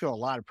 like you feel a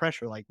lot of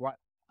pressure, like what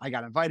I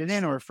got invited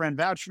in or a friend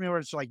vouched for me, or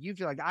it's like, you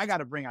feel like I got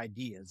to bring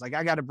ideas. Like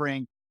I got to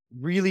bring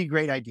really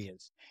great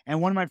ideas.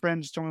 And one of my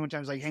friends told me one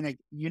time, like, "Hey Nick,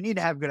 you need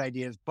to have good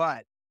ideas,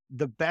 but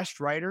the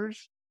best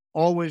writers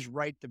always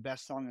write the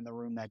best song in the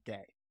room that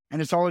day."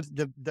 And it's always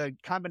the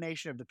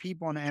combination of the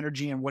people and the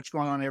energy and what's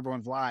going on in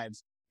everyone's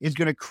lives is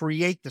going to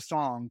create the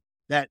song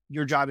that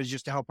your job is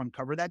just to help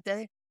uncover that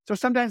day. So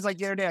sometimes, like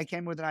the other day, I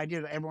came with an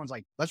idea that everyone's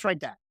like, "Let's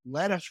write that.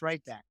 Let us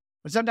write that."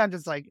 But sometimes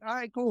it's like, "All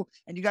right, cool."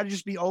 And you got to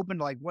just be open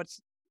to like, what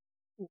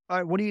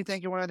do you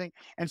think and what I think?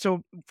 And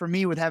so for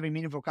me, with having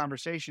meaningful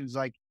conversations,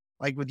 like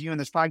with you in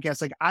this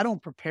podcast, like I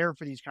don't prepare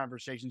for these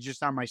conversations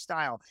just on my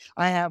style.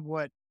 I have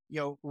what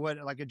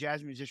like a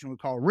jazz musician would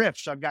call riffs.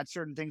 So I've got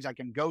certain things I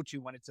can go to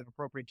when it's an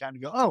appropriate time to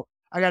go, "Oh,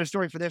 I got a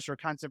story for this or a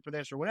concept for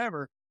this or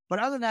whatever." But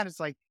other than that, it's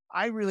like,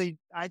 I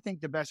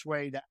think the best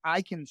way that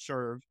I can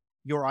serve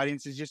your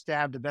audience is just to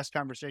have the best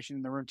conversation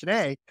in the room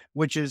today,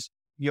 which is,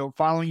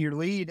 following your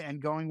lead and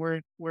going where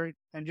it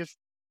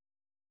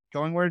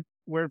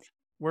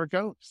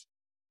goes.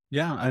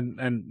 Yeah.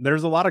 And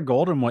there's a lot of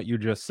gold in what you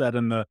just said.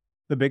 And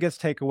the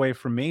biggest takeaway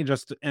for me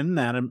just in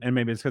that, and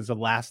maybe it's because the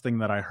last thing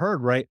that I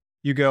heard, right?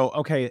 You go,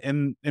 okay,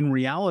 in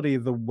reality,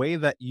 the way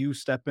that you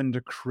step into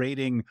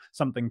creating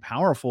something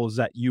powerful is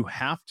that you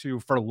have to,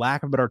 for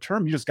lack of a better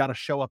term, you just got to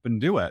show up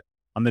and do it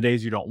on the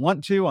days you don't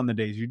want to, on the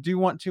days you do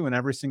want to, and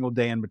every single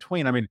day in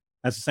between. I mean,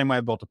 that's the same way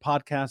I built a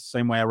podcast, the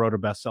same way I wrote a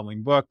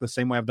best-selling book, the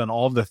same way I've done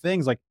all of the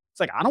things. Like, it's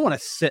like, I don't want to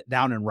sit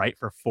down and write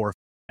for 4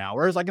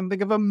 hours. I can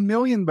think of a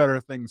million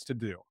better things to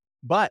do,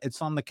 but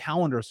it's on the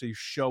calendar. So you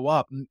show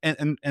up.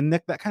 And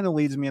Nick, that kind of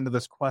leads me into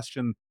this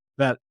question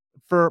that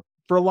for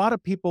a lot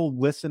of people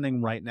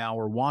listening right now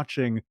or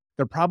watching,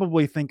 they're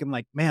probably thinking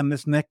like, "Man,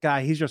 this Nick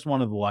guy, he's just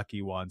one of the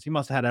lucky ones. He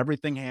must have had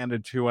everything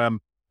handed to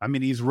him. I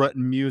mean, he's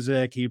written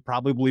music. He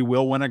probably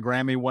will win a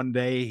Grammy one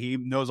day. He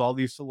knows all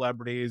these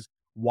celebrities.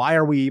 Why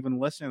are we even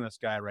listening to this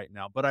guy right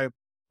now?" But I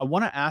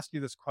want to ask you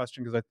this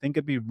question because I think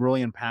it'd be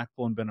really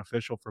impactful and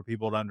beneficial for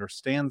people to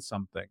understand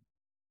something.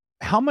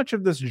 How much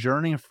of this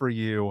journey for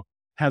you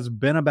has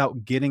been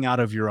about getting out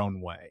of your own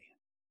way?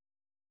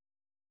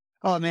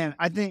 Oh man,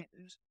 I think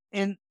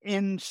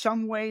in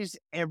some ways,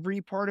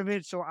 every part of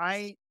it. So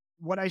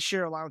what I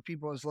share a lot with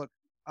people is, look,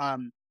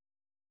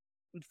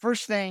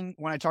 first thing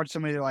when I talk to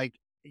somebody, they're like,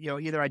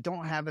 either I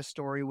don't have a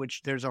story,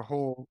 which there's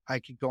I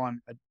could go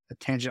on a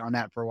tangent on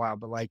that for a while,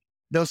 but like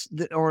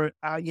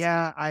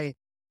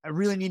I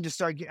really need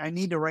to I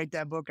need to write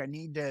that book. I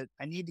need to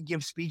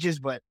give speeches,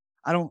 but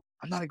I'm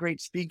not a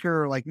great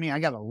speaker. Like me, I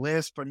got a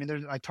lisp. I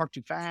mean, I talk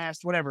too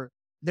fast, whatever.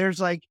 There's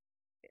like,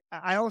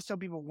 I always tell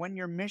people, when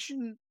your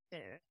mission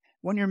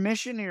and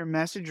your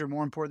message are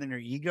more important than your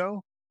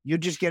ego, you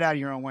just get out of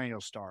your own way and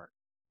you'll start.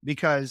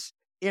 Because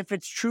if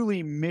it's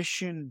truly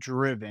mission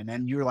driven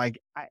and you're like,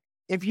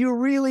 if you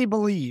really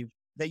believe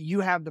that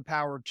you have the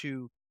power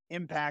to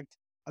impact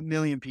 1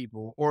 million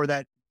people, or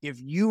that if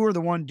you were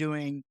the one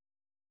doing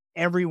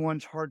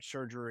everyone's heart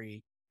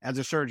surgery as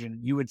a surgeon,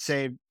 you would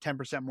save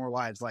 10% more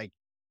lives. Like,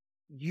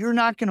 you're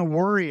not going to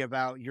worry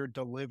about your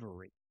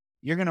delivery.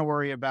 You're going to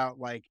worry about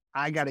like,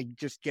 I got to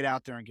just get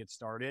out there and get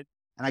started.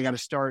 And I got to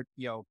start,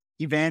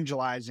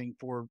 evangelizing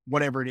for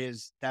whatever it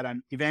is that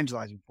I'm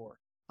evangelizing for.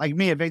 Like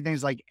me, a big thing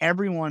is like,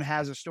 everyone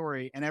has a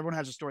story and everyone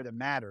has a story that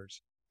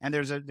matters. And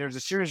there's a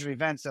series of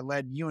events that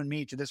led you and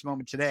me to this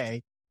moment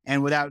today.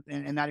 And without,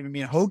 and not even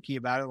being hokey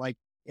about it, like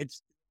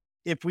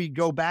if we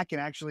go back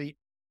and actually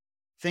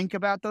think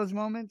about those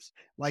moments,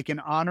 like, and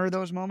honor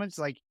those moments,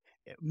 like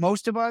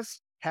most of us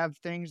have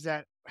things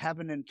that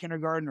happened in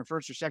kindergarten or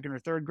first or second or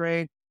third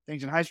grade,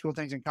 things in high school,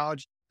 things in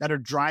college that are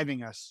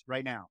driving us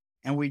right now.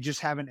 And we just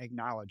haven't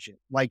acknowledged it.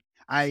 Like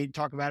I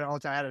talk about it all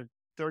the time. I had a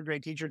third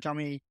grade teacher tell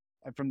me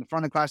from the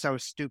front of the class I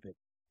was stupid.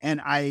 And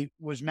I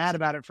was mad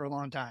about it for a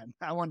long time.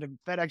 I wanted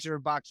to FedEx her a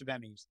box of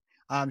Emmys.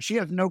 She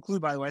has no clue,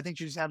 by the way. I think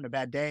she's just having a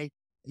bad day.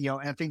 And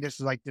I think this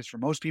is like this for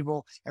most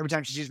people. Every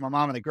time she sees my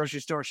mom in the grocery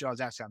store, she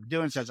always asks how I'm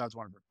doing, says I was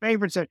one of her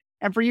favorites.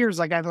 And for years,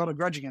 like, I've held a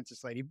grudge against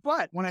this lady.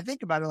 But when I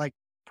think about it, like,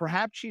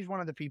 perhaps she's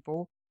one of the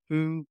people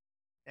who,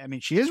 I mean,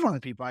 she is one of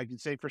the people I can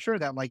say for sure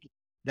that like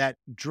that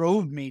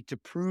drove me to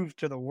prove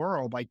to the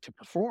world, like to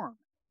perform.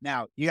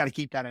 Now you got to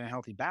keep that in a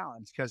healthy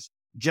balance because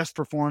just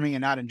performing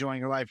and not enjoying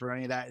your life or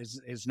any of that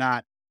is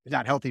not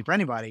healthy for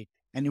anybody.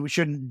 And we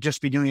shouldn't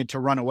just be doing it to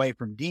run away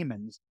from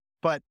demons.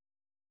 But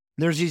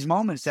there's these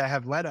moments that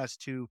have led us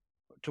to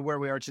where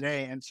we are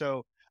today. And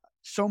so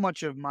so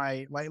much of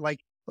my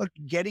look,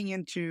 getting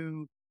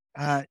into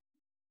uh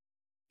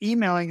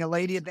emailing a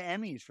lady at the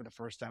Emmys for the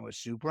first time was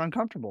super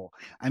uncomfortable.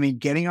 I mean,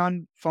 getting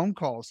on phone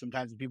calls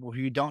sometimes with people who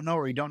you don't know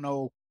or you don't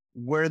know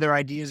where their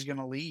idea is going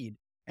to lead.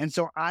 And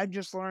so I've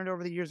just learned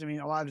over the years. I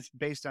mean, a lot of it's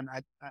based on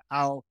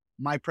how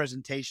my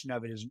presentation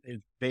of it is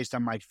based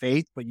on my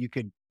faith, but you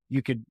could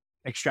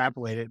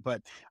extrapolate it.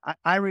 But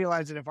I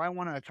realize that if I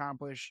want to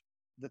accomplish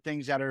the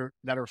things that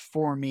are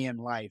for me in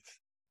life,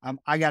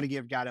 I got to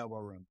give God elbow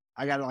room.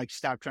 I got to like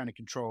stop trying to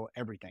control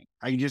everything.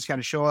 I just got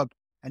to show up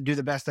and do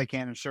the best I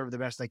can and serve the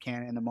best I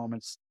can in the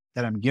moments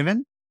that I'm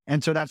given.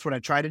 And so that's what I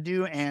try to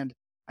do. And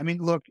I mean,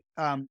 look,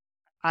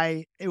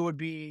 it would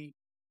be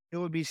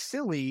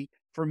silly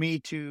for me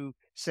to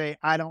say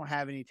I don't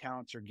have any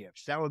talents or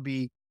gifts. That would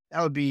be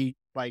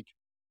like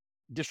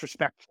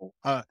disrespectful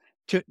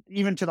to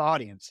even to the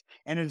audience.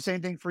 And it's the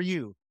same thing for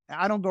you.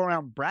 I don't go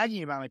around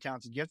bragging about my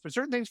talents and gifts, but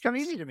certain things come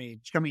easy to me.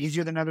 It's come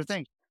easier than other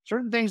things.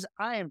 Certain things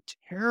I am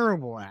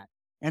terrible at.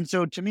 And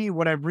so to me,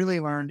 what I've really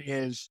learned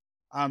is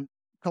um,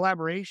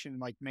 collaboration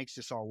like makes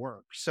this all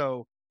work.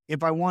 So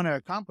if I want to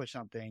accomplish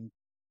something,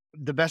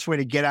 the best way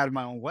to get out of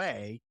my own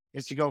way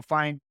is to go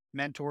find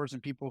mentors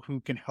and people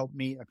who can help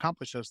me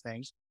accomplish those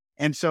things.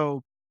 And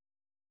so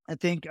I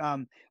think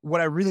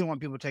what I really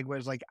want people to take away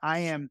is like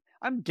I'm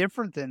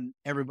different than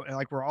everybody.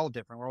 Like we're all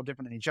different. We're all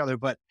different than each other.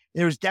 But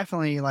there was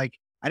definitely like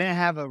I didn't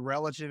have a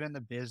relative in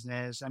the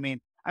business. I mean,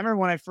 I remember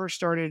when I first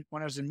started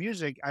when I was in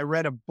music, I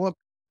read a book.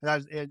 I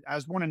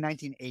was born in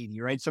 1980,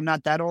 right? So I'm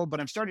not that old,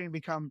 but I'm starting to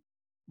become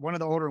one of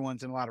the older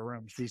ones in a lot of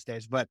rooms these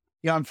days. But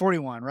yeah, I'm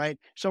 41, right?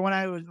 So when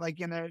I was like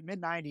in the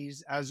mid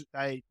 90s,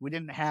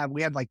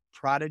 we had like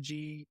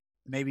Prodigy,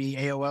 maybe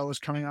AOL was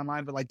coming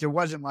online, but like there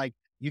wasn't like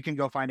you can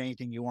go find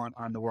anything you want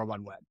on the World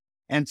Wide Web.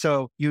 And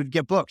so you'd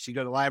get books. You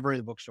go to the library,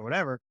 the bookstore,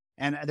 whatever.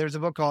 And there's a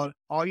book called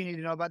All You Need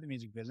to Know About the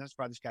Music Business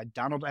by this guy,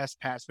 Donald S.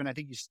 Passman. I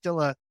think he's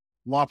still a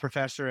law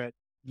professor at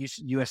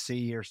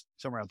USC or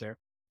somewhere out there.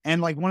 And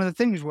like one of the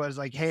things was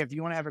like, hey, if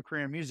you want to have a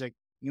career in music,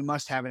 you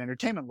must have an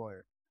entertainment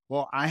lawyer.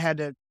 Well, I had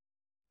to,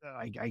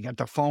 I got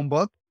the phone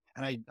book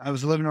and I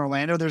was living in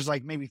Orlando. There's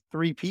like maybe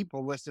 3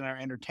 people listed our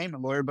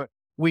entertainment lawyer, but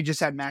we just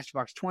had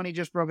Matchbox 20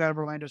 just broke out of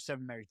Orlando,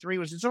 7 Mary 3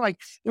 was, so like,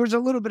 there was a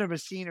little bit of a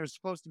scene. It was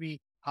supposed to be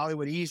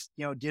Hollywood East,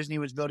 Disney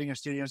was building a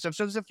studio and stuff.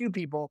 So there's a few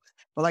people,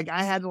 but like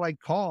I had to like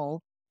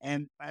call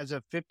and as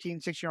a 15,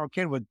 16-year-old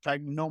kid with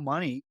like no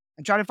money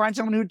and try to find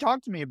someone who would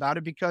talk to me about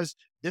it because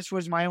this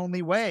was my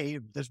only way.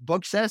 This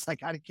book says I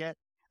got to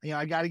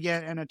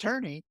get an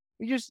attorney.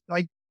 You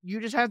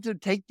just have to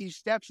take these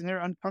steps and they're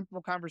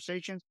uncomfortable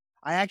conversations.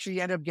 I actually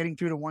ended up getting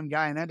through to one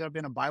guy and ended up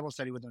in a Bible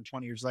study with him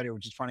 20 years later,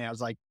 which is funny. I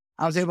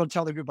was able to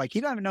tell the group, like,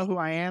 he don't even know who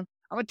I am.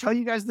 I'm going to tell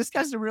you guys, this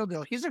guy's the real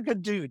deal. He's a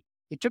good dude.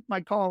 He took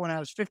my call when I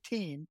was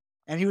 15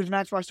 and he was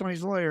Matchbox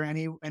 20's lawyer. And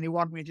he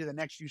walked me through the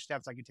next few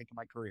steps I could take in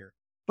my career.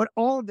 But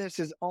all of this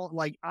is all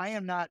like, I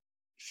am not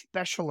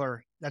specialer.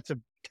 That's a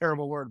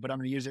terrible word, but I'm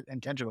going to use it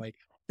intentionally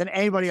than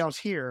anybody else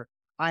here.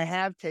 I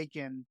have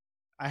taken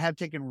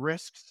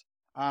risks.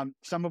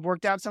 Some have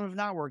worked out, some have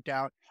not worked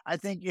out. I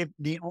think if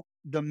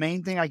the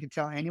main thing I could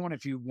tell anyone,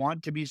 if you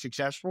want to be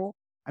successful,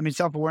 I mean,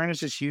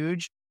 self-awareness is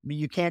huge. I mean,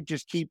 you can't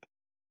just keep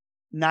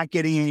not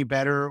getting any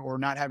better or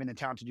not having the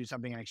talent to do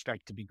something and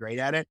expect to be great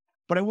at it.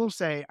 But I will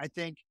say, I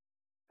think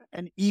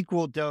an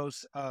equal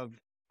dose of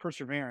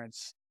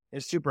perseverance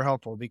is super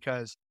helpful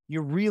because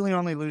you really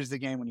only lose the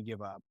game when you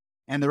give up.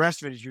 And the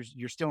rest of it is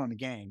you're still in the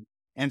game.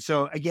 And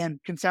so again,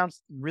 can sound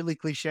really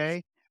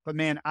cliche, but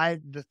man,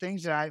 the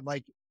things that I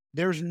like,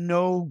 there's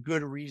no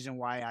good reason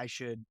why I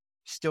should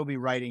still be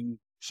writing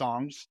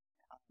songs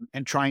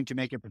and trying to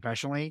make it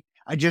professionally.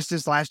 I just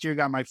this last year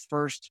got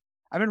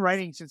I've been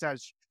writing since I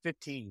was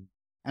 15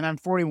 and I'm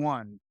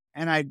 41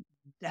 and I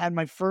had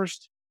my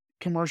first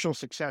commercial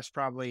success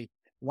probably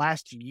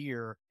last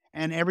year.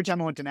 And every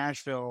time I went to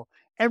Nashville,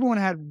 everyone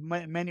had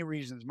many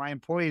reasons. My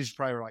employees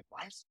probably were like,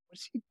 what's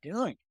he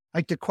doing?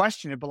 Like to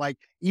question it. But like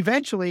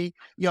eventually,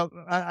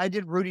 I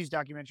did Rudy's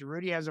documentary.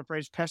 Rudy has a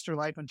phrase, pester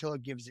life until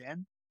it gives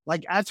in.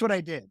 Like that's what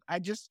I did. I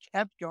just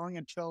kept going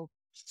until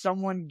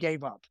someone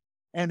gave up.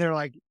 And they're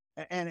like,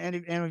 and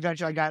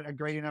eventually I got a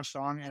great enough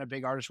song and a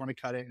big artist want to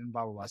cut it and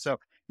blah, blah, blah. So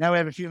now we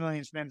have a few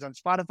million spins on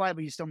Spotify, but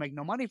you still make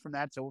no money from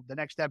that. So the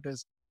next step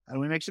is how do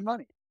we make some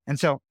money? And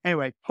so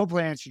anyway,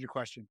 hopefully I answered your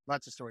question.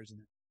 Lots of stories in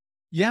there.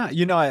 Yeah,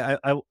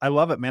 I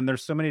love it, man.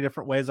 There's so many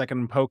different ways I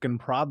can poke and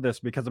prod this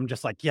because I'm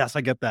just like, yes,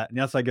 I get that. And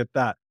yes, I get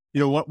that.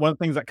 One of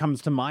the things that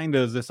comes to mind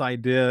is this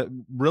idea,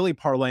 really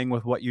parlaying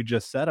with what you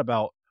just said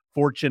about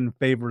fortune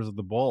favors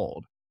the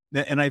bold.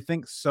 And I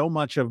think so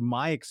much of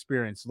my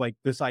experience, like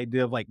this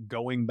idea of like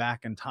going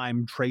back in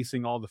time,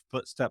 tracing all the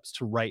footsteps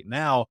to right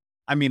now,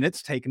 I mean,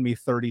 it's taken me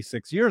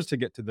 36 years to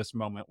get to this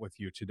moment with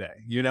you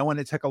today, and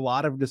it took a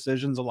lot of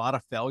decisions, a lot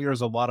of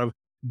failures, a lot of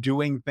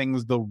doing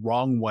things the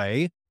wrong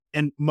way.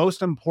 And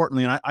most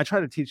importantly, and I try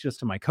to teach this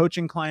to my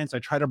coaching clients, I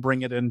try to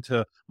bring it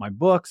into my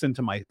books,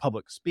 into my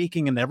public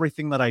speaking and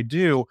everything that I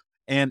do.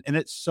 And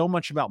it's so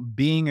much about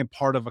being a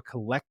part of a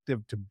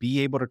collective to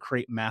be able to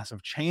create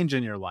massive change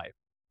in your life.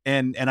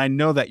 And I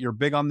know that you're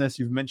big on this.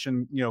 You've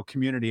mentioned,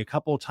 community a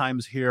couple of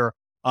times here.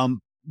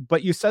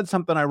 But you said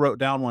something I wrote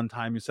down one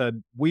time. You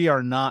said, we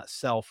are not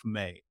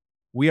self-made.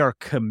 We are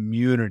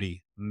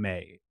community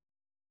made.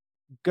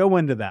 Go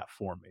into that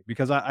for me,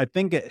 because I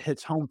think it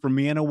hits home for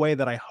me in a way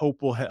that I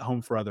hope will hit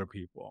home for other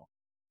people.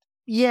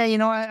 Yeah,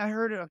 I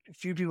heard a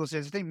few people say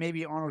this. I think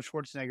maybe Arnold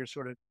Schwarzenegger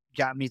sort of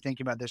got me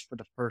thinking about this for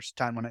the first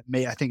time I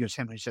think it was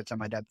him who said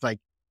something like that. It's like,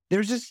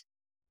 there's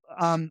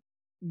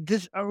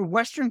this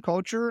Western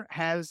culture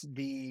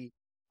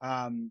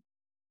um,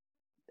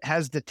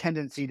 has the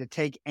tendency to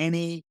take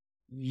any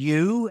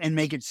you and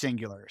make it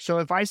singular. So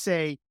if I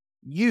say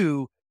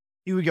you,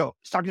 you would go,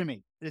 it's talking to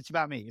me. It's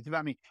about me. It's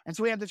about me. And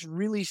so we have this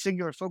really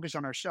singular focus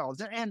on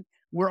ourselves. And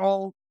we're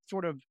all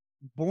sort of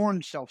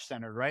born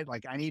self-centered, right?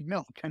 Like, I need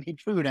milk, I need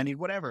food, I need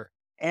whatever.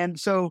 And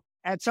so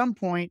at some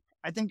point,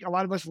 I think a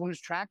lot of us lose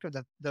track of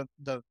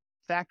the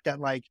fact that,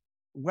 like,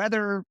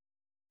 whether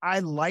I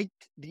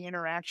liked the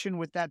interaction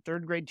with that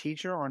third grade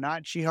teacher or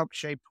not, she helped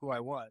shape who I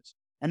was.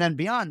 And then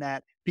beyond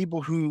that,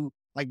 people who,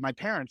 like my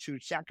parents, who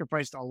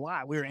sacrificed a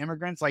lot. We were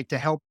immigrants, like, to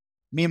help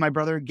me and my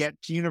brother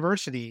get to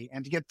university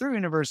and to get through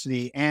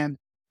university and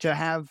to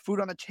have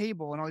food on the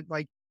table. And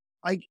like,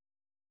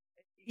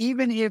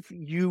 even if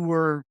you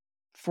were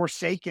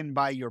forsaken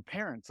by your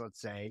parents,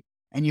 let's say,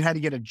 and you had to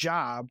get a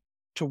job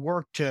to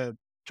work to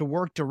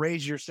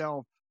raise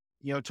yourself,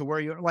 to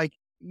where you're like,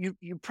 you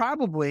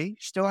probably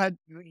still had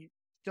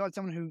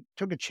someone who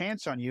took a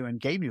chance on you and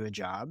gave you a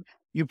job.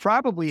 You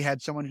probably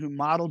had someone who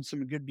modeled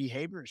some good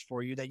behaviors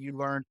for you that you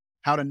learned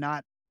how to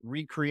not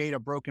recreate a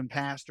broken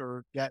past,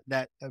 or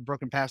that a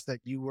broken past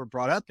that you were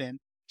brought up in.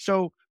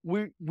 So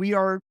we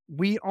are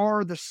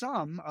the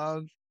sum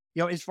of,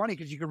 it's funny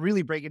because you could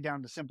really break it down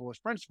to the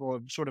simplest principle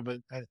of sort of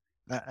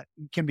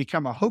can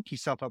become a hokey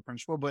self-help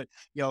principle, but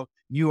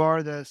you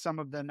are the sum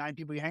of the 9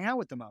 people you hang out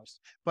with the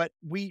most. But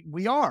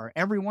we are,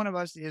 every one of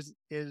us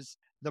is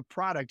the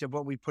product of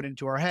what we put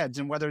into our heads.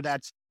 And whether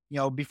that's,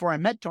 before I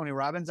met Tony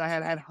Robbins, I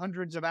had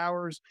hundreds of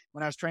hours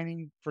when I was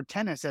training for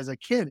tennis as a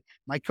kid.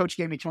 My coach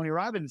gave me Tony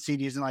Robbins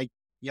CDs, and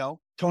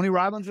Tony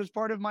Robbins was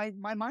part of my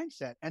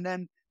mindset. And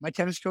then my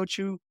tennis coach,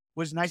 who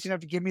was nice enough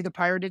to give me the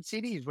pirated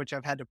CDs, which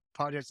I've had to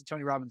apologize to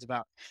Tony Robbins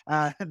about,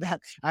 that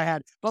I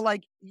had. But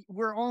like,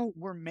 we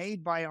are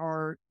made by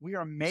our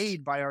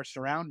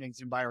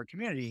surroundings and by our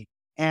community.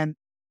 And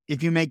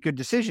if you make good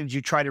decisions,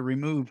 you try to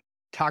remove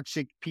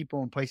toxic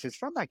people and places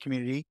from that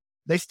community.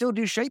 They still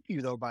do shape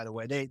you, though, by the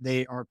way.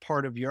 They are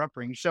part of your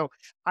upbringing. So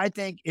I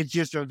think it's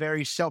just a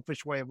very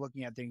selfish way of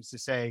looking at things to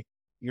say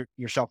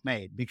you're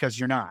self-made, because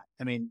you're not.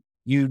 I mean,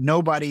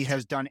 nobody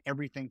has done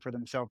everything for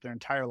themselves their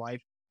entire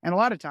life. And a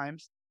lot of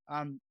times,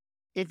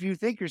 if you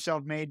think you're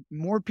self-made,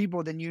 more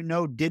people than you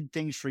know did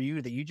things for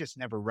you that you just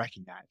never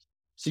recognized.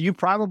 So you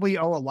probably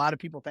owe a lot of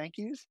people thank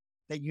yous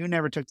that you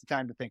never took the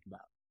time to think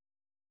about.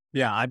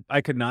 Yeah,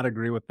 I could not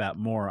agree with that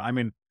more. I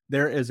mean,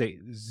 there is a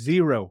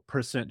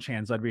 0%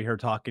 chance I'd be here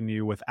talking to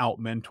you without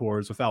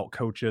mentors, without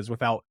coaches,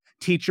 without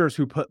teachers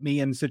who put me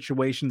in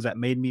situations that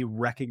made me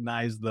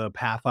recognize the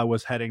path I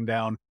was heading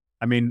down.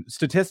 I mean,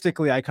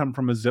 statistically, I come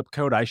from a zip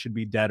code. I should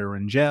be dead or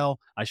in jail.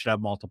 I should have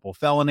multiple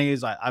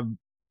felonies.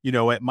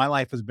 My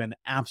life has been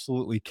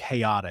absolutely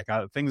chaotic.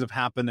 Things have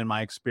happened in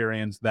my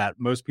experience that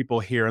most people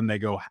hear and they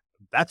go,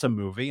 that's a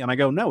movie. And I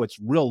go, no, it's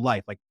real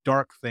life. Like,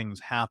 dark things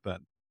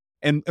happen.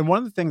 And one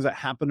of the things that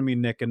happened to me,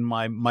 Nick, in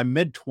my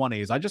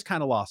mid-20s, I just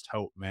kind of lost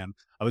hope, man.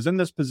 I was in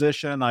this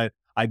position.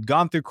 I'd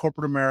gone through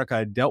corporate America.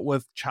 I dealt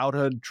with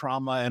childhood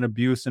trauma and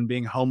abuse and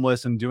being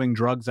homeless and doing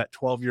drugs at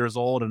 12 years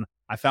old. And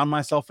I found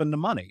myself into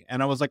money.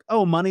 And I was like,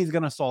 oh, money's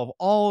going to solve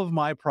all of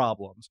my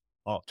problems.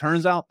 Well, it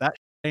turns out that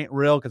ain't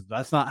real, because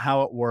that's not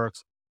how it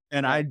works.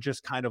 And I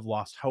just kind of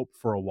lost hope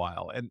for a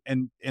while.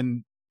 And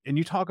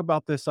you talk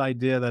about this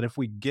idea that if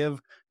we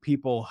give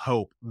people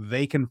hope,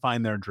 they can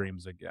find their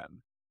dreams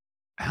again.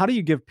 How do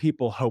you give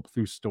people hope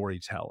through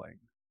storytelling?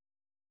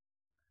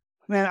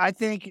 Man, I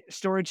think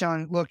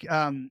storytelling, look,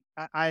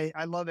 I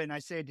love it. And I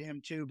say it to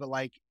him too, but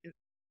like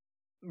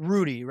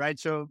Rudy, right?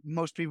 So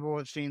most people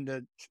have seen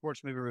the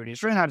sports movie Rudy.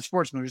 It's really not a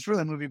sports movie. It's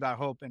really a movie about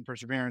hope and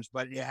perseverance,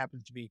 but it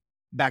happens to be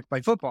backed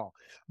by football.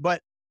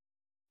 But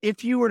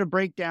if you were to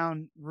break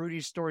down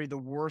Rudy's story the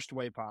worst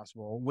way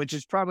possible, which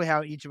is probably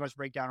how each of us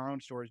break down our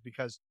own stories,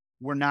 because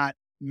we're not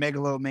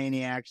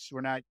megalomaniacs,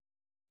 we're not,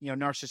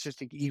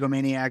 narcissistic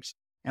egomaniacs,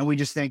 and we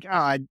just think,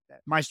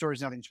 my story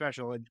is nothing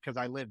special because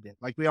I lived it.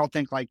 Like, we all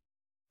think like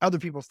other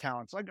people's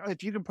talents. Like,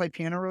 if you can play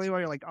piano really well,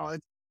 you're like,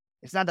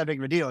 it's not that big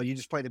of a deal. You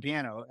just play the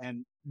piano.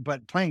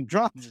 But playing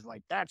drums is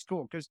like, that's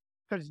cool because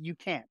you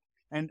can't.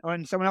 And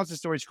someone else's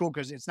story is cool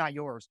because it's not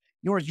yours.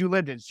 Yours, you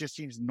lived it. It just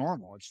seems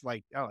normal. It's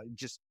like,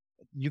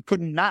 you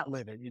couldn't not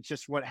live it. It's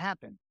just what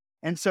happened.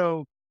 And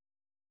so,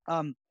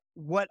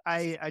 what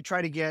I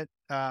try to get,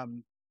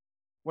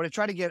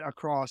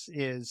 across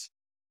is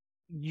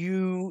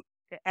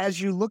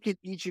as you look at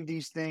each of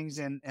these things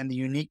and the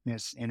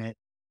uniqueness in it,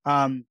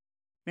 man,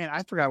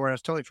 totally forgot where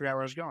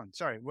I was going.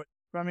 Sorry.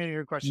 Remind me of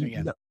your question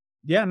again.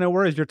 Yeah, no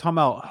worries. You're talking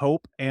about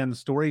hope and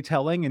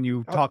storytelling, and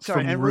you talked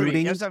Sorry, from and Rudy.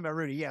 rooting. I was talking about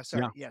Rudy. Yeah,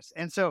 sorry. Yeah. Yes.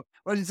 And so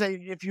I was going to say,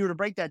 if you were to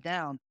break that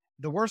down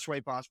the worst way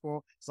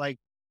possible, it's like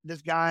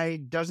this guy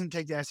doesn't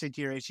take the SAT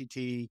or ACT.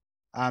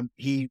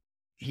 He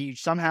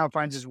somehow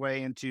finds his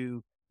way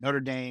into Notre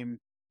Dame,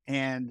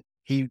 and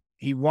he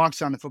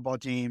walks on the football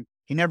team.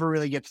 He never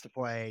really gets to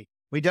play.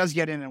 But he does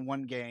get in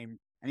one game,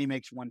 and he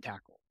makes one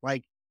tackle.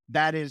 Like,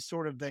 that is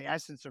sort of the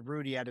essence of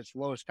Rudy at its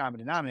lowest common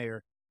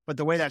denominator. But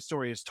the way that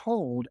story is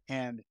told,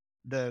 and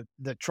the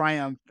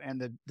triumph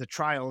and the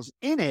trials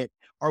in it,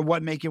 are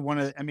what make it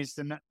it's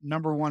the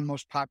number one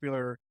most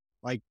popular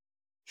like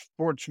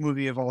sports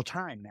movie of all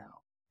time now.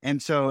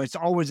 And so it's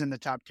always in the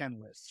top 10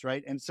 lists,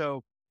 right? And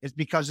so it's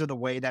because of the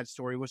way that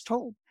story was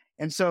told.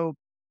 And so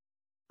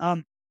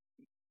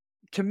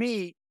to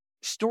me,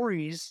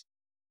 stories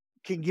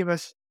can give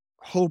us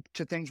hope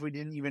to things we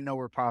didn't even know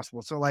were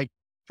possible. So, like,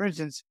 for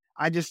instance,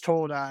 I just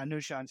told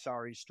Anusha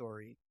Ansari's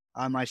story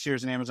on my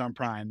series on Amazon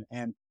Prime,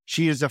 and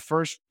she is the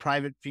first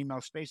private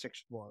female space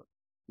explorer.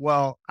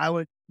 Well,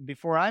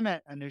 before I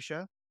met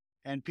Anusha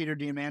and Peter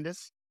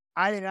Diamandis,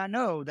 I did not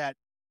know that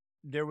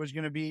there was.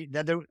 I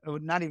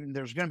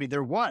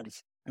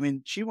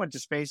mean, she went to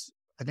space,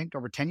 I think,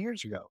 over 10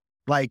 years ago.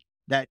 Like,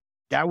 that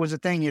was a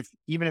thing.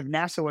 Even if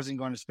NASA wasn't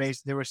going to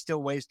space, there were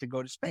still ways to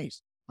go to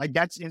space. Like,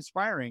 that's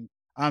inspiring.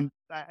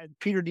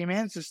 Peter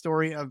Diamandis'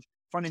 story of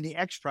funding the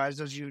X Prize,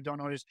 those of you who don't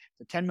know, it's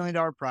a $10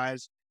 million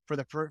prize for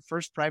the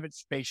first private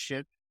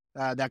spaceship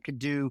that could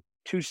do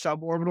 2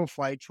 suborbital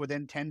flights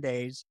within 10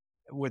 days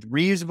with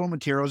reusable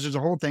materials. There's a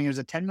whole thing. It was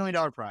a $10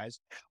 million prize.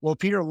 Well,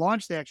 Peter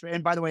launched the X Prize,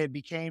 and by the way, it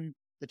became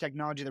the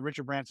technology that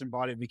Richard Branson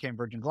bought. It became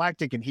Virgin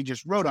Galactic, and he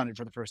just wrote on it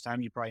for the first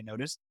time. You probably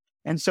noticed.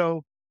 And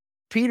so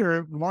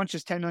Peter launched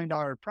this $10 million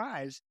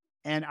prize,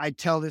 and I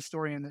tell this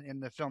story in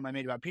the film I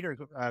made about Peter,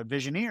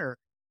 Visioneer.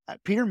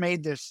 Peter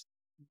made this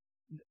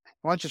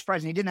launch his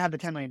prize, and he didn't have the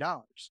 $10 million.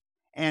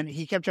 And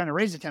he kept trying to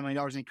raise the $10 million,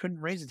 and he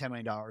couldn't raise the $10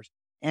 million.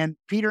 And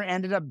Peter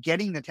ended up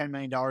getting the $10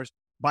 million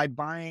by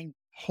buying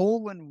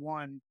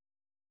hole-in-one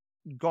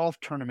golf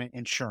tournament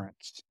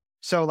insurance.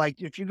 So,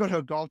 like, if you go to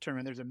a golf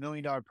tournament, there's $1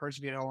 million purse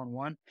if you get a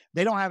hole-in-one.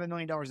 They don't have $1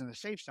 million in the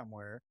safe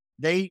somewhere.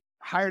 They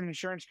hired an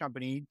insurance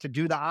company to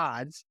do the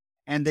odds,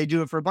 and they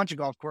do it for a bunch of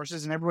golf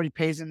courses, and everybody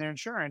pays in their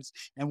insurance.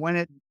 And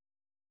when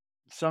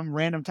some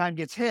random time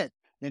gets hit,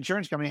 the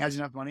insurance company has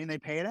enough money, and they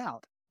pay it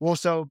out. Well,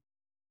 so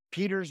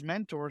Peter's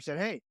mentor said,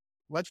 hey,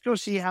 let's go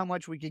see how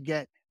much we could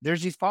get.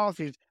 There's these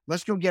policies.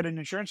 Let's go get an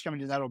insurance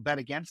company that'll bet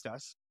against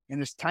us in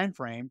this time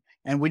frame.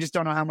 And we just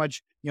don't know how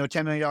much,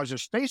 $10 million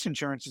of space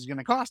insurance is going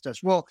to cost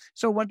us. Well,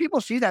 so when people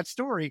see that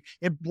story,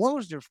 it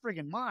blows their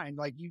friggin' mind.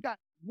 Like, you got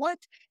what?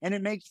 And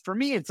it makes, for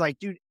me, it's like,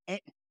 dude,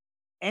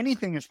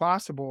 anything is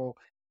possible.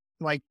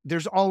 Like,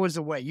 there's always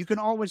a way. You can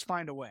always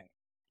find a way.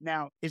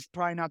 Now, it's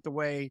probably not the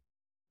way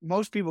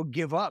most people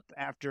give up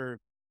after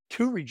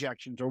 2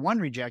 rejections or 1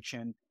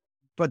 rejection,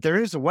 but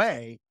there is a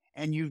way,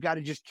 and you've got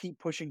to just keep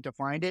pushing to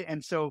find it.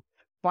 And so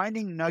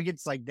finding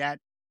nuggets like that,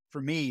 for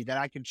me, that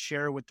I can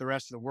share with the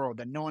rest of the world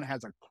that no one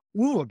has a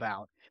clue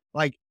about,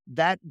 like,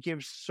 that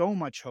gives so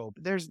much hope.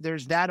 There's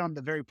that on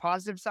the very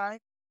positive side.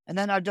 And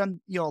then I've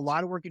done, a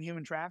lot of work in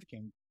human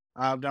trafficking.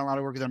 I've done a lot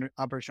of work with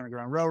Operation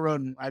Underground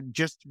Railroad, and I'm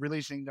just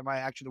releasing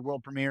the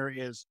world premiere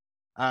is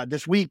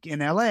this week in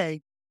LA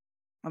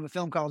of a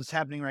film called It's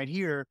Happening Right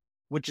Here,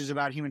 which is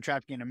about human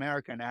trafficking in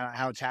America and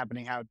how it's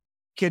happening, how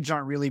kids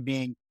aren't really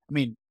being,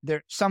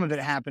 some of it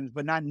happens,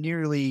 but not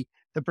nearly.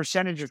 The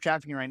percentage of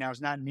trafficking right now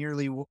is not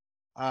nearly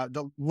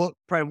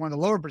probably one of the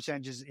lower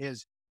percentages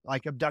is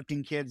like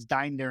abducting kids,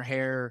 dyeing their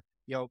hair,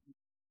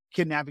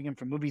 kidnapping them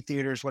from movie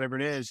theaters, whatever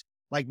it is.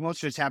 Like,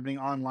 most of it's happening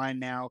online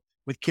now,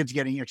 with kids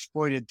getting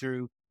exploited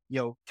through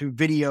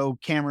video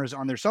cameras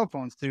on their cell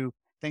phones, through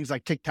things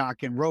like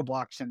TikTok and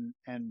Roblox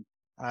and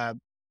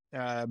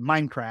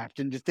Minecraft,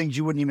 and just things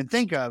you wouldn't even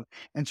think of.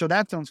 And so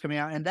that film's coming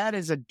out, and that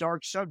is a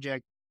dark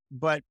subject,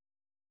 but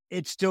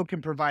it still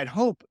can provide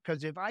hope,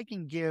 because if I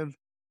can give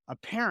a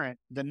parent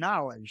the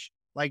knowledge,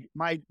 like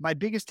my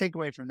biggest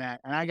takeaway from that,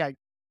 and I got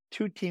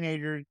 2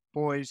 teenager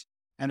boys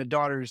and a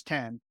daughter who's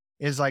 10,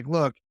 is like,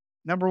 look,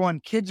 number one,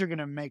 kids are going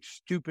to make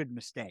stupid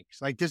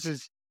mistakes. Like, this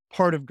is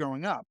part of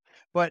growing up,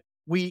 but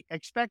we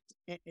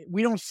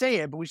don't say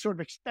it, but we sort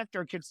of expect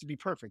our kids to be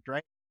perfect.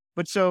 Right.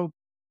 But so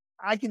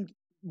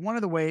one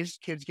of the ways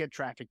kids get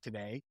trafficked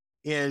today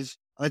is,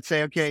 let's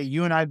say, okay,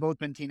 you and I both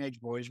been teenage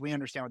boys. We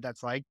understand what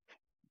that's like.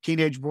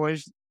 Teenage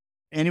boys,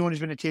 anyone who's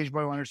been a teenage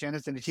boy will understand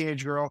this. And a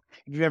teenage girl,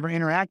 if you've ever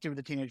interacted with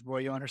a teenage boy,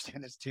 you'll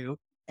understand this too.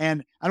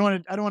 And I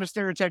don't want to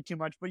stereotype too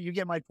much, but you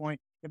get my point.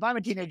 If I'm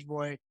a teenage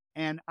boy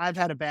and I've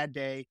had a bad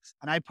day,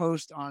 and I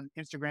post on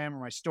Instagram or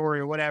my story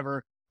or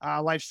whatever,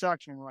 life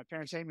sucks, or my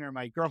parents hate me, or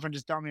my girlfriend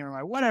just dumped me, or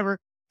my whatever,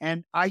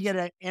 and I get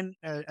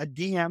a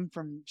DM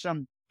from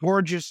some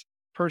gorgeous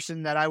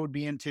person that I would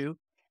be into.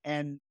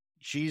 And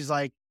she's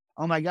like,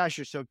 oh my gosh,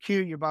 you're so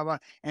cute, you're blah, blah.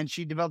 And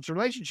she develops a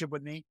relationship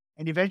with me.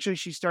 And eventually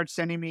she starts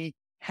sending me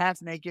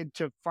half naked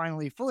to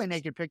finally fully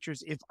naked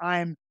pictures if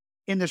I'm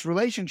in this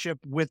relationship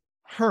with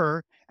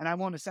her and I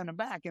want to send them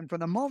back. And from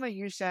the moment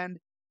you send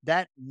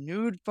that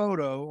nude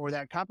photo or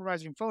that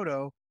compromising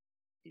photo,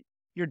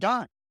 you're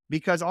done,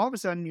 because all of a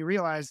sudden you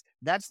realize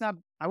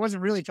I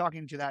wasn't really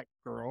talking to that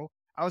girl.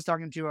 I was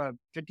talking to a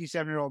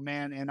 57-year-old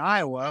man in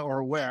Iowa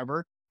or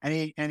wherever.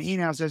 And he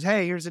now says,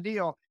 hey, here's the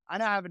deal. I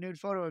now have a nude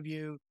photo of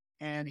you,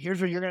 and here's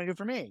what you're going to do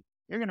for me.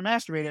 You're going to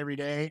masturbate every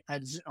day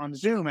on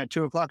Zoom at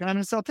 2:00, and I'm going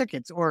to sell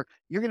tickets, or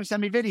you're going to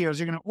send me videos.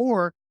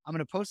 Or I'm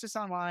going to post this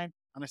online.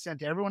 I'm going to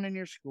send it to everyone in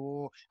your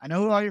school. I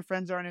know who all your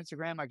friends are on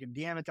Instagram. I can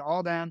DM it to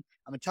all them.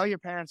 I'm going to tell your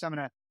parents. And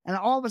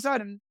all of a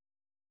sudden,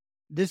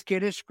 this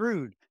kid is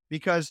screwed,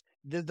 because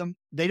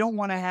they don't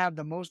want to have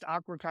the most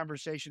awkward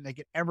conversation they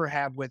could ever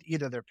have with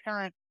either their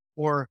parent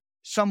or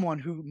someone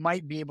who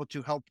might be able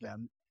to help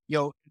them.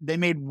 They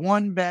made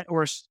one bad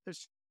or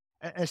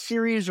a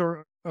series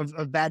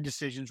of bad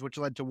decisions, which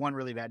led to one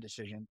really bad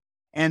decision.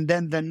 And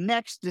then the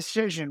next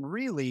decision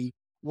really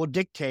will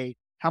dictate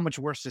how much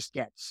worse this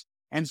gets.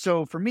 And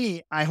so for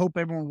me, I hope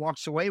everyone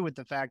walks away with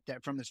the fact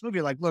that from this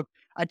movie, like, look,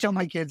 I tell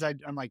my kids,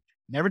 I'm like,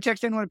 never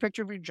text anyone a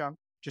picture of your junk.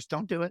 Just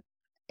don't do it.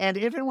 And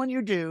if and when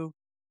you do,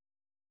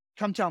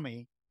 come tell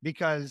me,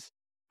 because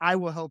I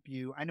will help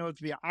you. I know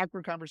it's be an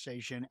awkward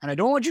conversation, and I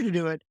don't want you to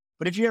do it.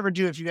 But if you ever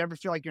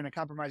feel like you're in a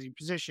compromising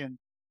position,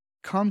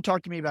 come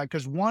talk to me about it.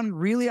 Because one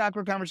really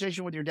awkward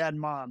conversation with your dad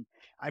and mom,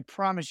 I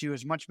promise you,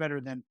 is much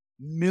better than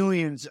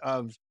millions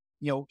of,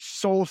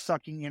 soul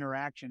sucking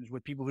interactions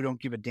with people who don't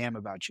give a damn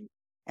about you.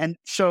 And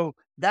so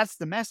that's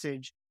the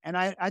message. And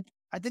I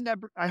think that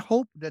I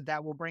hope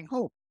that will bring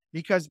hope,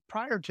 because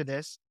prior to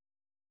this,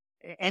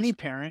 any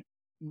parent,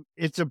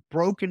 it's a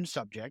broken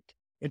subject.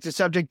 It's a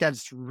subject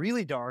that's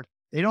really dark.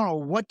 They don't know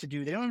what to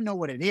do. They don't even know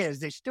what it is.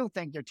 They still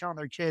think they're telling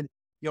their kid,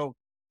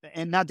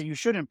 and not that you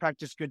shouldn't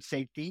practice good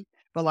safety,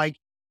 but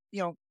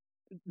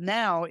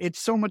now it's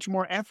so much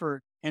more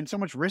effort and so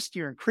much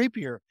riskier and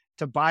creepier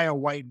to buy a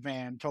white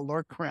van, to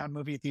lurk around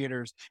movie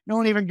theaters. No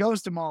one even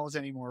goes to malls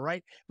anymore,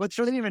 right? But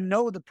so they didn't even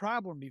know the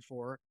problem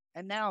before.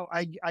 And now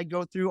I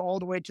go through all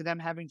the way to them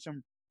having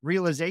some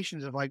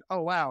realizations of like,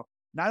 oh, wow,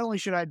 not only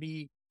should I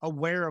be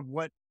aware of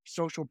what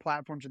social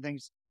platforms and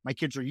things my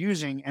kids are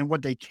using and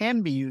what they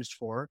can be used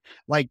for.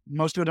 Like,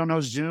 most people don't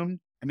know Zoom.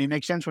 I mean, it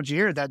makes sense once you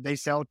hear that they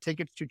sell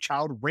tickets to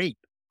child rape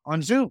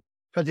on Zoom,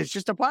 because it's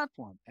just a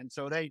platform. And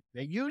so they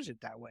use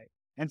it that way.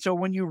 And so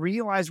when you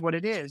realize what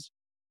it is,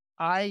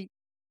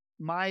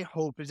 my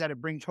hope is that it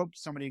brings hope to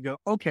somebody to go,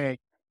 okay,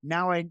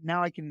 now I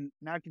can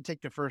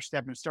take the first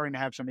step in starting to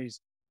have some of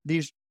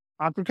these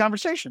awkward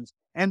conversations.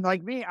 And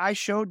like me, I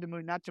showed the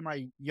movie, not to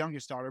my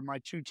youngest daughter, my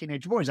two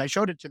teenage boys. I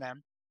showed it to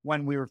them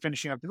when we were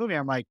finishing up the movie.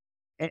 I'm like,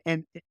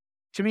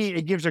 to me,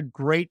 it gives a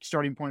great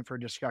starting point for a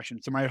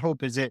discussion. So my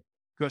hope is it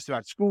goes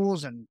throughout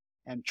schools and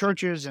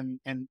churches and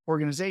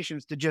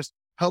organizations to just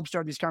help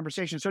start these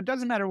conversations. So it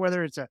doesn't matter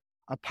whether it's a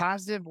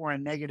positive or a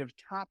negative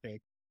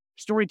topic.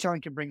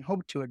 Storytelling can bring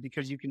hope to it,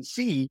 because you can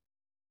see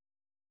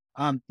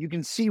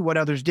what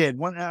others did.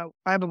 I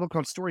have a book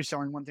called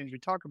Storytelling. One of the things we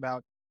talk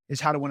about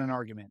is how to win an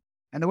argument.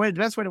 And the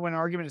best way to win an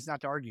argument is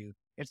not to argue.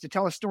 It's to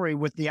tell a story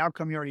with the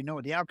outcome you already know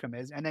what the outcome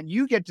is. And then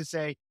you get to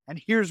say, and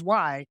here's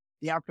why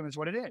the outcome is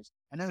what it is.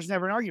 And then there's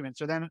never an argument.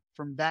 So then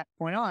from that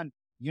point on,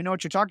 you know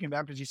what you're talking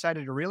about, because you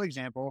cited a real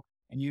example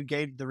and you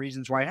gave the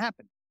reasons why it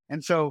happened.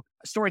 And so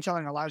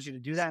storytelling allows you to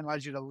do that, and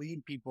allows you to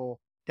lead people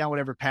down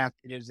whatever path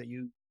it is that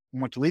you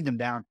want to lead them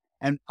down.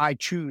 And I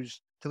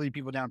choose to lead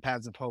people down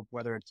paths of hope,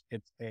 whether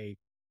it's a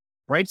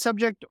bright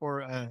subject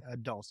or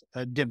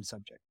a dim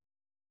subject.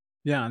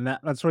 Yeah, and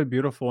that's really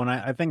beautiful. And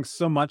I think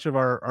so much of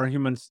our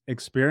human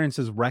experience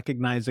is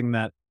recognizing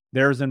that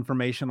there's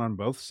information on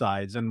both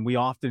sides, and we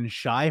often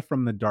shy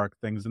from the dark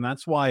things. And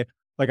that's why,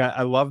 like,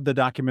 I love the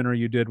documentary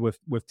you did with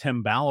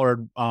Tim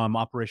Ballard,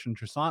 Operation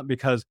Toussaint,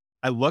 because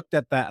I looked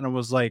at that and I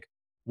was like,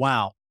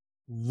 wow,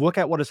 look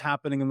at what is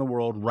happening in the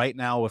world right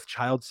now with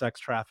child sex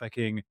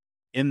trafficking,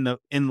 in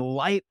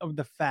light of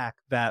the fact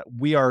that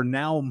we are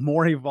now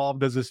more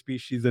evolved as a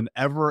species than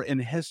ever in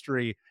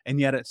history, and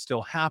yet it's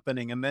still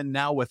happening. And then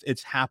now with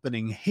it's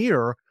happening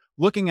here,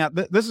 looking at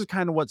this is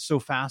kind of what's so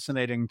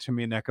fascinating to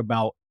me, Nick,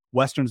 about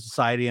Western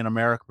society and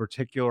America in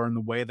particular, and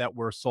the way that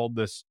we're sold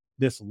this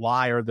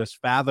lie, or this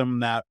fathom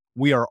that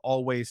we are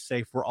always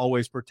safe, we're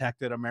always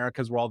protected,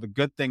 America's where all the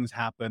good things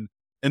happen.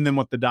 And then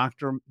with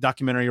the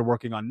documentary you're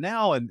working on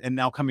now, and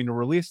now coming to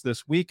release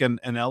this week in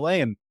LA,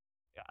 and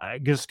I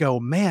just go,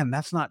 man,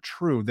 that's not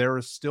true. There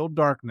is still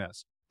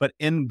darkness, but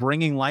in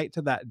bringing light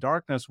to that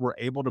darkness, we're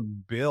able to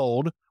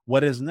build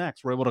what is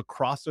next. We're able to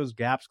cross those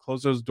gaps,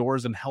 close those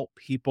doors, and help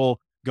people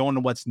go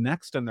into what's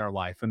next in their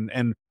life.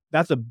 And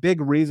that's a big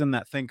reason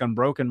that Think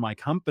Unbroken, my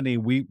company,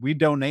 we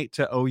donate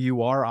to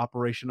OUR,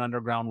 Operation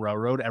Underground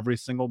Railroad, every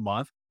single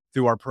month,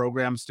 through our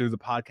programs, through the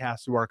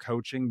podcast, through our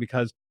coaching,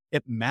 because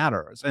it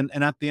matters. And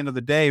at the end of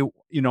the day,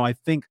 I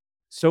think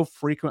so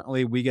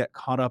frequently we get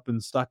caught up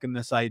and stuck in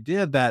this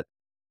idea that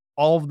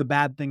all of the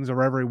bad things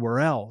are everywhere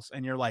else.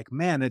 And you're like,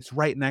 man, it's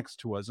right next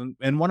to us.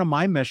 And one of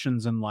my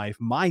missions in life,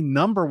 my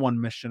number one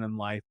mission in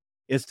life,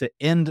 is to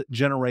end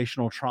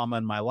generational trauma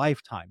in my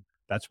lifetime.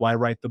 That's why I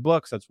write the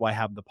books. That's why I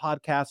have the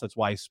podcast. That's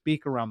why I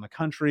speak around the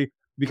country,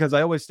 because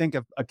I always think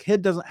if a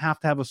kid doesn't have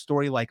to have a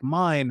story like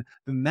mine,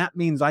 then that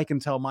means I can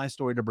tell my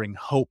story to bring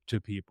hope to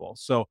people.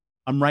 So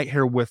I'm right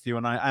here with you.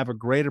 And I have a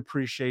great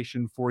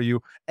appreciation for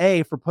you,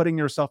 A, for putting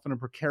yourself in a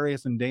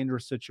precarious and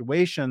dangerous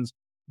situations,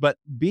 but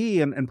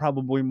B, and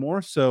probably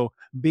more so,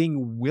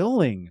 being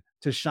willing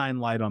to shine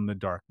light on the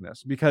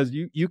darkness, because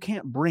you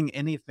can't bring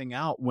anything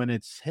out when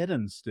it's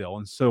hidden still.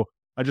 And so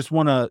I just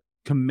want to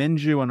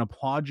commend you and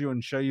applaud you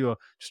and show you a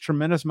just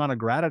tremendous amount of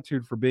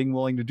gratitude for being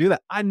willing to do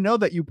that. I know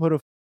that you put a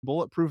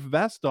bulletproof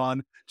vest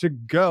on to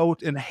go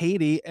in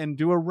Haiti and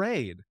do a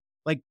raid.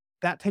 Like,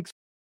 that takes,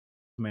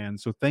 man.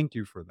 So thank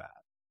you for that.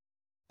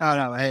 Oh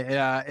no,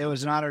 it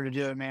was an honor to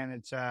do it, man.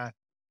 It's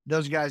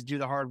those guys do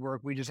the hard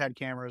work. We just had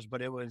cameras,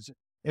 but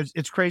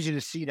it's crazy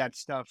to see that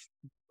stuff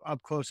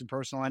up close and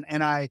personal.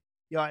 And I,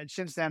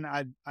 since then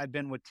I've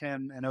been with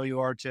Tim and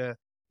OUR to,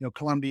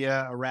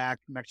 Colombia, Iraq,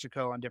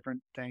 Mexico on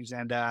different things.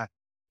 And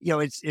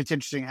it's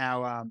interesting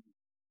how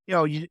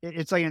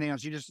it's like anything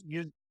else.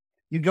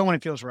 You go when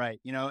it feels right.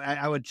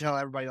 I would tell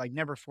everybody, like,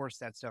 never force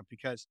that stuff,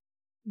 because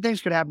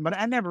things could happen. But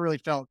I never really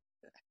felt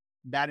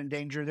that in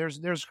danger. There's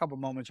a couple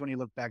moments when you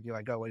look back, you're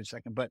like, oh, wait a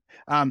second. But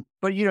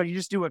you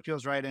just do what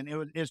feels right.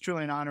 And it's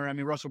truly an honor. I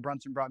mean, Russell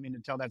Brunson brought me in to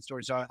tell that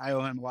story, so I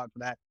owe him a lot for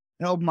that.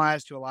 And opened my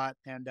eyes to a lot.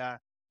 And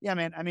yeah,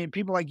 man, I mean,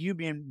 people like you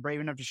being brave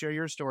enough to share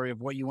your story of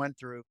what you went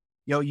through,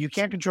 you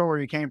can't control where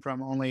you came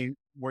from, only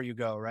where you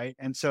go. Right.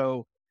 And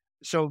so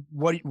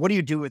what do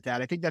you do with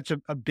that? I think that's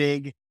a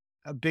big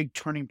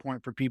turning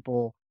point for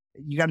people.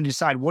 You got to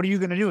decide, what are you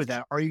going to do with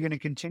that? Are you going to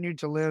continue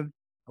to live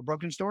a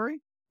broken story?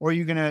 Or are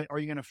you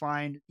gonna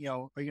find,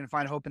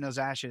 hope in those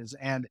ashes?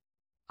 And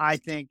I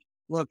think,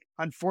 look,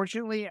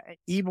 unfortunately,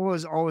 evil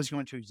is always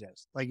going to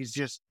exist. Like,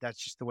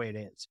 that's just the way it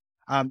is.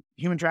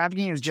 Human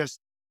trafficking is just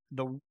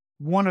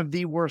one of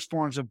the worst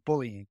forms of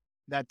bullying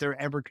that there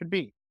ever could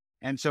be.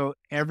 And so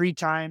every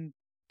time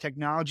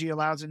technology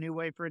allows a new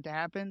way for it to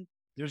happen,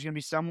 there's going to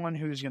be someone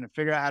who's going to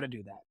figure out how to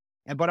do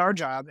that. But our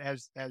job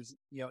as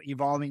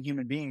evolving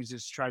human beings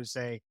is to try to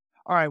say,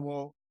 all right,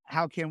 well,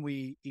 how can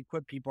we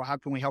equip people? How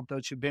can we help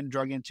those who've been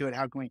drug into it?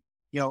 How can we,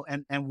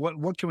 and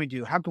what can we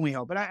do? How can we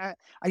help? But I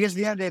guess at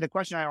the end of the day, the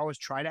question I always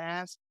try to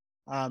ask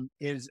and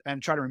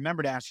try to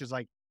remember to ask is,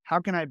 like, how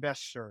can I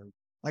best serve?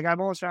 Like, I've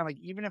always found, like,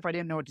 even if I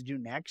didn't know what to do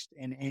next,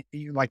 and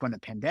like when the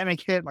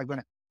pandemic hit,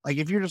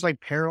 if you're just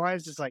like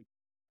paralyzed, it's like,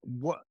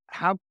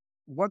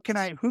 who can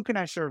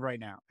I serve right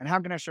now? And how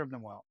can I serve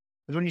them well?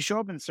 Because when you show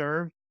up and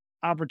serve,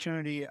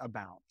 opportunity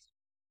abounds.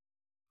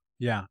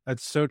 Yeah,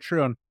 that's so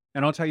true.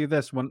 And I'll tell you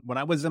this, when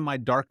I was in my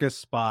darkest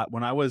spot,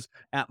 when I was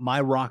at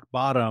my rock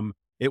bottom,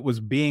 it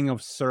was being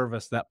of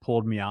service that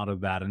pulled me out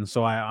of that. And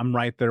so I'm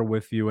right there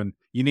with you. And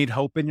you need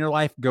hope in your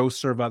life, go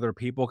serve other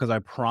people, because I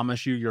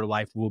promise you, your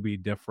life will be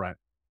different.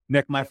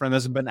 Nick, my friend,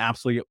 this has been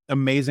absolutely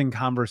amazing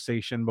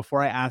conversation.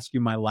 Before I ask you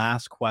my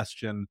last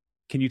question,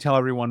 can you tell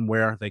everyone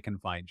where they can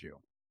find you?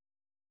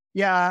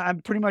 Yeah,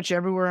 I'm pretty much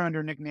everywhere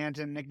under Nick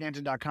Nanton,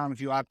 nicknanton.com.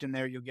 If you opt in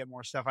there, you'll get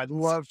more stuff. I'd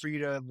love for you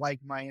to like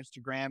my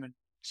Instagram and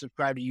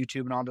subscribe to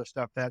YouTube and all the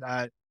stuff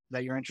that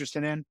you're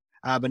interested in.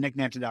 But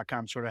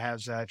nicknanton.com sort of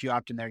has, if you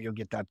opt in there, you'll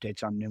get the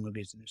updates on new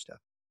movies and new stuff.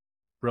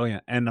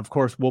 Brilliant. And of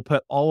course, we'll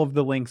put all of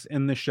the links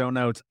in the show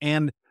notes,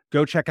 and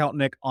go check out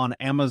Nick on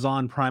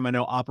Amazon Prime. I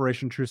know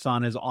Operation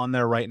Tucson is on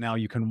there right now.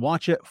 You can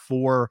watch it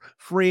for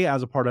free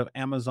as a part of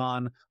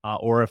Amazon,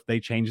 or if they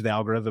change the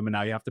algorithm and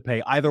now you have to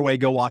pay. Either way,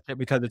 go watch it,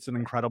 because it's an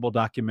incredible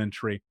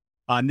documentary.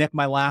 Nick,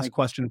 my last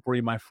question for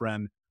you, my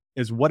friend,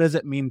 is what does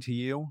it mean to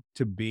you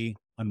to be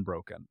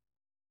unbroken?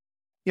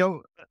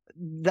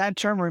 That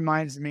term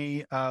reminds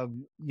me of,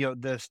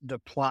 the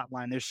plot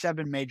line. There's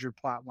 7 major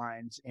plot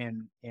lines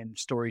in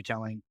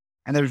storytelling.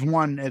 And there's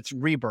one, it's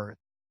rebirth.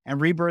 And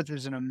rebirth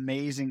is an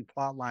amazing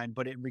plot line,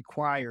 but it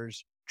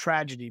requires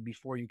tragedy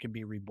before you can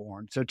be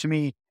reborn. So to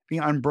me,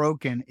 being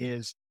unbroken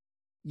is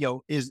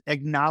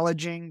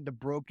acknowledging the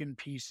broken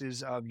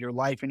pieces of your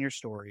life and your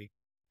story,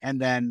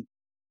 and then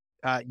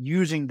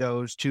using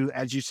those to,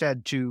 as you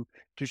said, to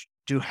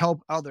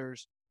help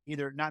others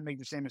either not make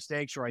the same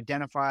mistakes or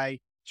identify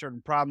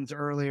certain problems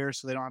earlier,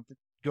 so they don't have to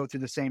go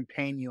through the same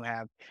pain you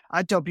have.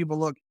 I tell people,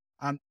 look,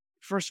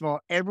 first of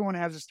all, everyone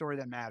has a story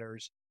that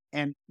matters.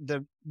 And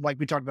like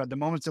we talked about, the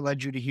moments that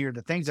led you to here,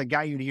 the things that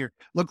got you to here,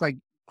 look like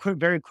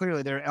very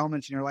clearly there are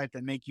elements in your life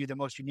that make you the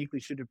most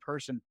uniquely suited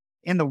person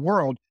in the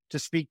world to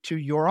speak to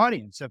your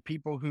audience of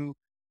people who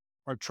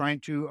are trying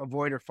to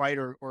avoid or fight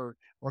or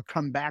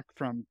come back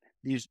from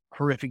these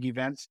horrific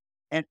events.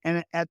 And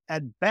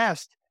at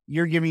best,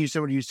 you're giving you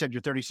said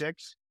you're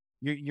 36.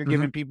 You're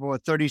giving people a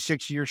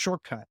 36-year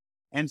shortcut.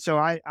 And so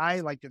I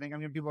like to think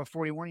I'm giving people a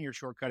 41-year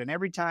shortcut. And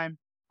every time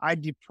I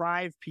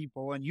deprive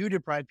people, and you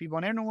deprive people,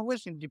 and everyone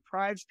listening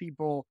deprives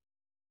people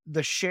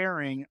the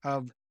sharing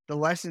of the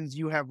lessons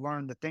you have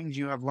learned, the things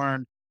you have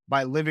learned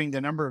by living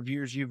the number of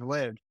years you've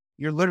lived,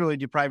 you're literally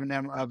depriving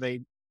them of a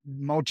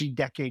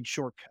multi-decade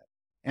shortcut.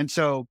 And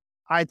so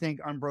I think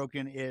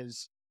Unbroken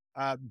is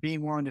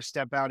being willing to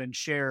step out and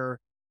share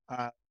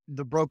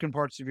the broken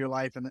parts of your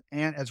life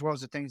and as well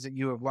as the things that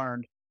you have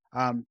learned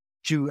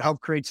to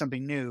help create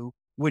something new,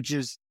 which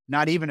is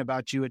not even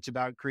about you. It's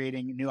about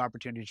creating new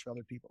opportunities for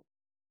other people.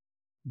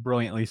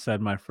 Brilliantly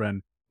said, my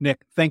friend.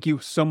 Nick, thank you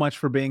so much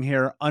for being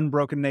here.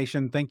 Unbroken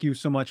Nation, thank you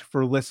so much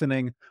for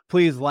listening.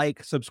 Please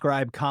like,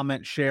 subscribe,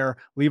 comment, share,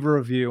 leave a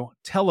review,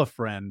 tell a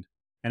friend.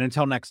 And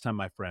until next time,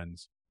 my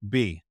friends,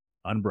 be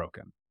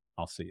unbroken.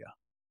 I'll see you.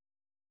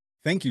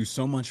 Thank you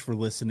so much for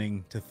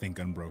listening to Think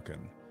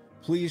Unbroken.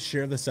 Please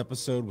share this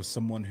episode with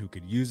someone who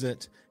could use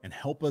it and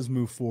help us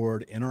move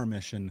forward in our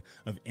mission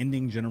of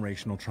ending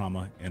generational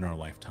trauma in our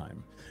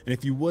lifetime. And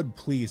if you would,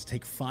 please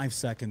take 5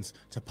 seconds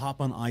to pop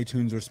on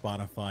iTunes or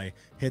Spotify,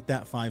 hit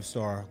that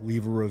 5-star,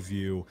 leave a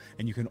review,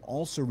 and you can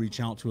also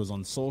reach out to us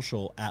on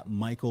social at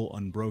Michael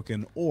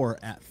Unbroken or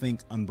at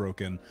Think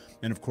Unbroken.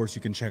 And of course,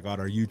 you can check out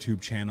our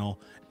YouTube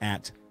channel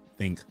at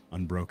Think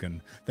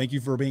Unbroken. Thank you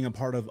for being a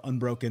part of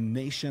Unbroken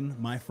Nation,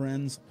 my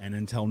friends, and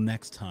until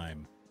next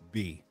time,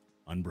 be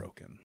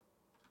unbroken.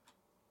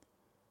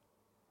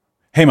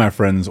 Hey, my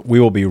friends, we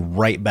will be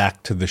right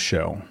back to the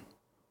show,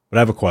 but I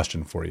have a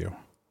question for you.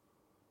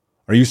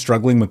 Are you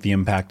struggling with the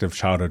impact of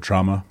childhood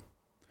trauma?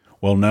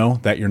 Well,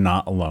 know that you're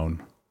not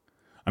alone.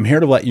 I'm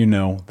here to let you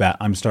know that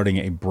I'm starting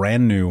a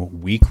brand new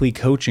weekly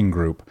coaching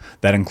group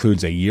that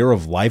includes a year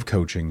of live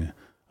coaching,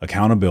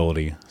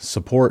 accountability,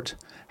 support,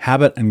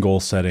 habit and goal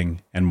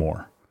setting, and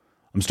more.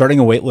 I'm starting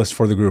a waitlist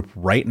for the group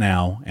right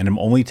now, and I'm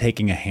only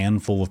taking a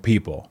handful of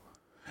people.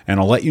 And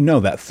I'll let you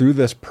know that through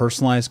this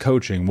personalized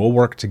coaching, we'll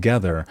work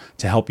together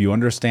to help you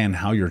understand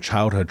how your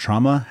childhood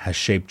trauma has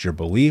shaped your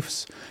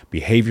beliefs,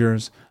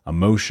 behaviors,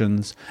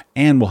 emotions,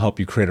 and will help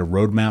you create a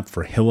roadmap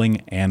for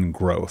healing and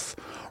growth.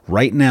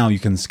 Right now, you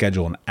can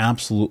schedule an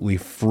absolutely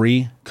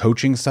free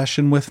coaching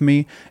session with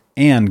me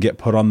and get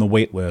put on the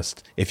wait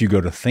list if you go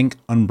to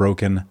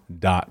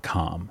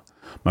thinkunbroken.com.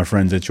 My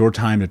friends, it's your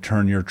time to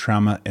turn your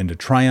trauma into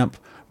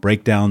triumph,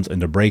 breakdowns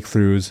into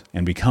breakthroughs,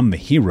 and become the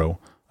hero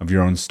of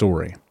your own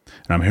story.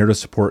 And I'm here to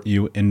support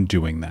you in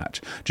doing that.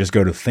 Just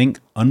go to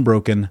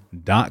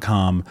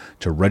thinkunbroken.com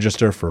to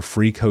register for a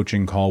free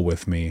coaching call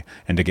with me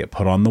and to get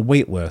put on the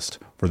wait list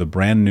for the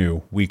brand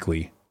new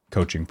weekly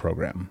coaching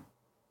program.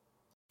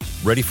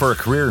 Ready for a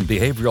career in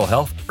behavioral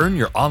health? Earn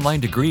your online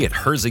degree at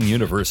Herzing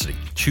University.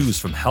 Choose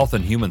from health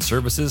and human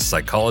services,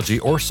 psychology,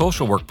 or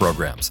social work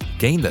programs.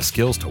 Gain the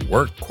skills to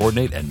work,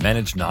 coordinate, and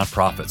manage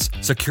nonprofits.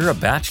 Secure a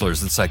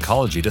bachelor's in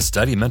psychology to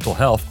study mental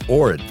health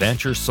or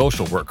advance your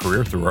social work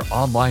career through our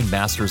online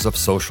Masters of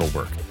Social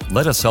Work.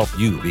 Let us help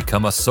you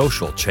become a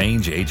social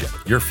change agent.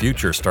 Your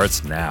future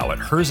starts now at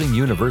Herzing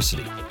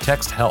University.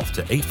 Text HEALTH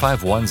to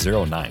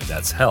 85109.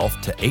 That's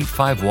HEALTH to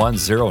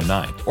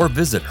 85109. Or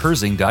visit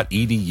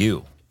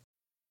herzing.edu.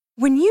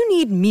 When you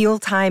need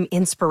mealtime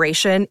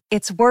inspiration,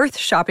 it's worth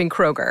shopping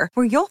Kroger,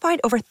 where you'll find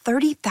over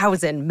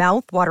 30,000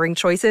 mouth-watering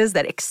choices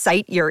that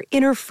excite your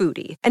inner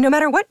foodie. And no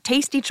matter what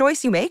tasty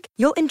choice you make,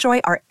 you'll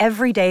enjoy our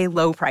everyday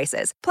low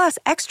prices, plus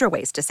extra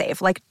ways to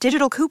save, like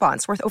digital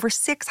coupons worth over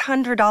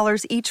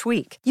 $600 each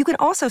week. You can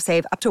also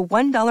save up to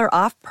 $1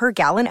 off per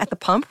gallon at the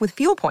pump with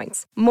fuel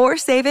points. More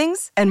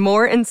savings and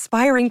more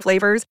inspiring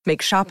flavors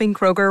make shopping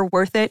Kroger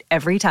worth it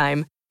every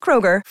time.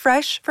 Kroger,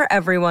 fresh for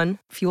everyone.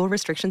 Fuel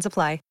restrictions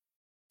apply.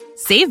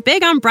 Save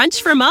big on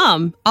brunch for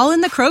mom, all in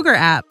the Kroger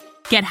app.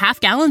 Get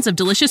half gallons of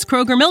delicious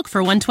Kroger milk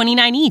for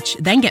 $1.29 each.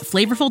 Then get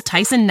flavorful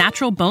Tyson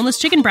natural boneless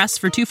chicken breasts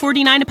for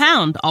 $2.49 a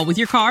pound, all with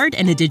your card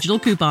and a digital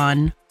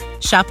coupon.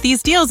 Shop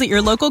these deals at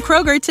your local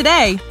Kroger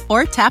today,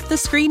 or tap the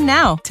screen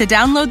now to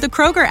download the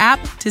Kroger app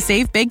to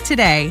save big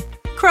today.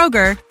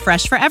 Kroger,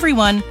 fresh for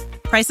everyone.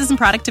 Prices and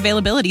product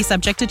availability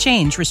subject to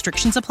change.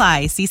 Restrictions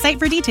apply. See site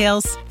for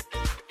details.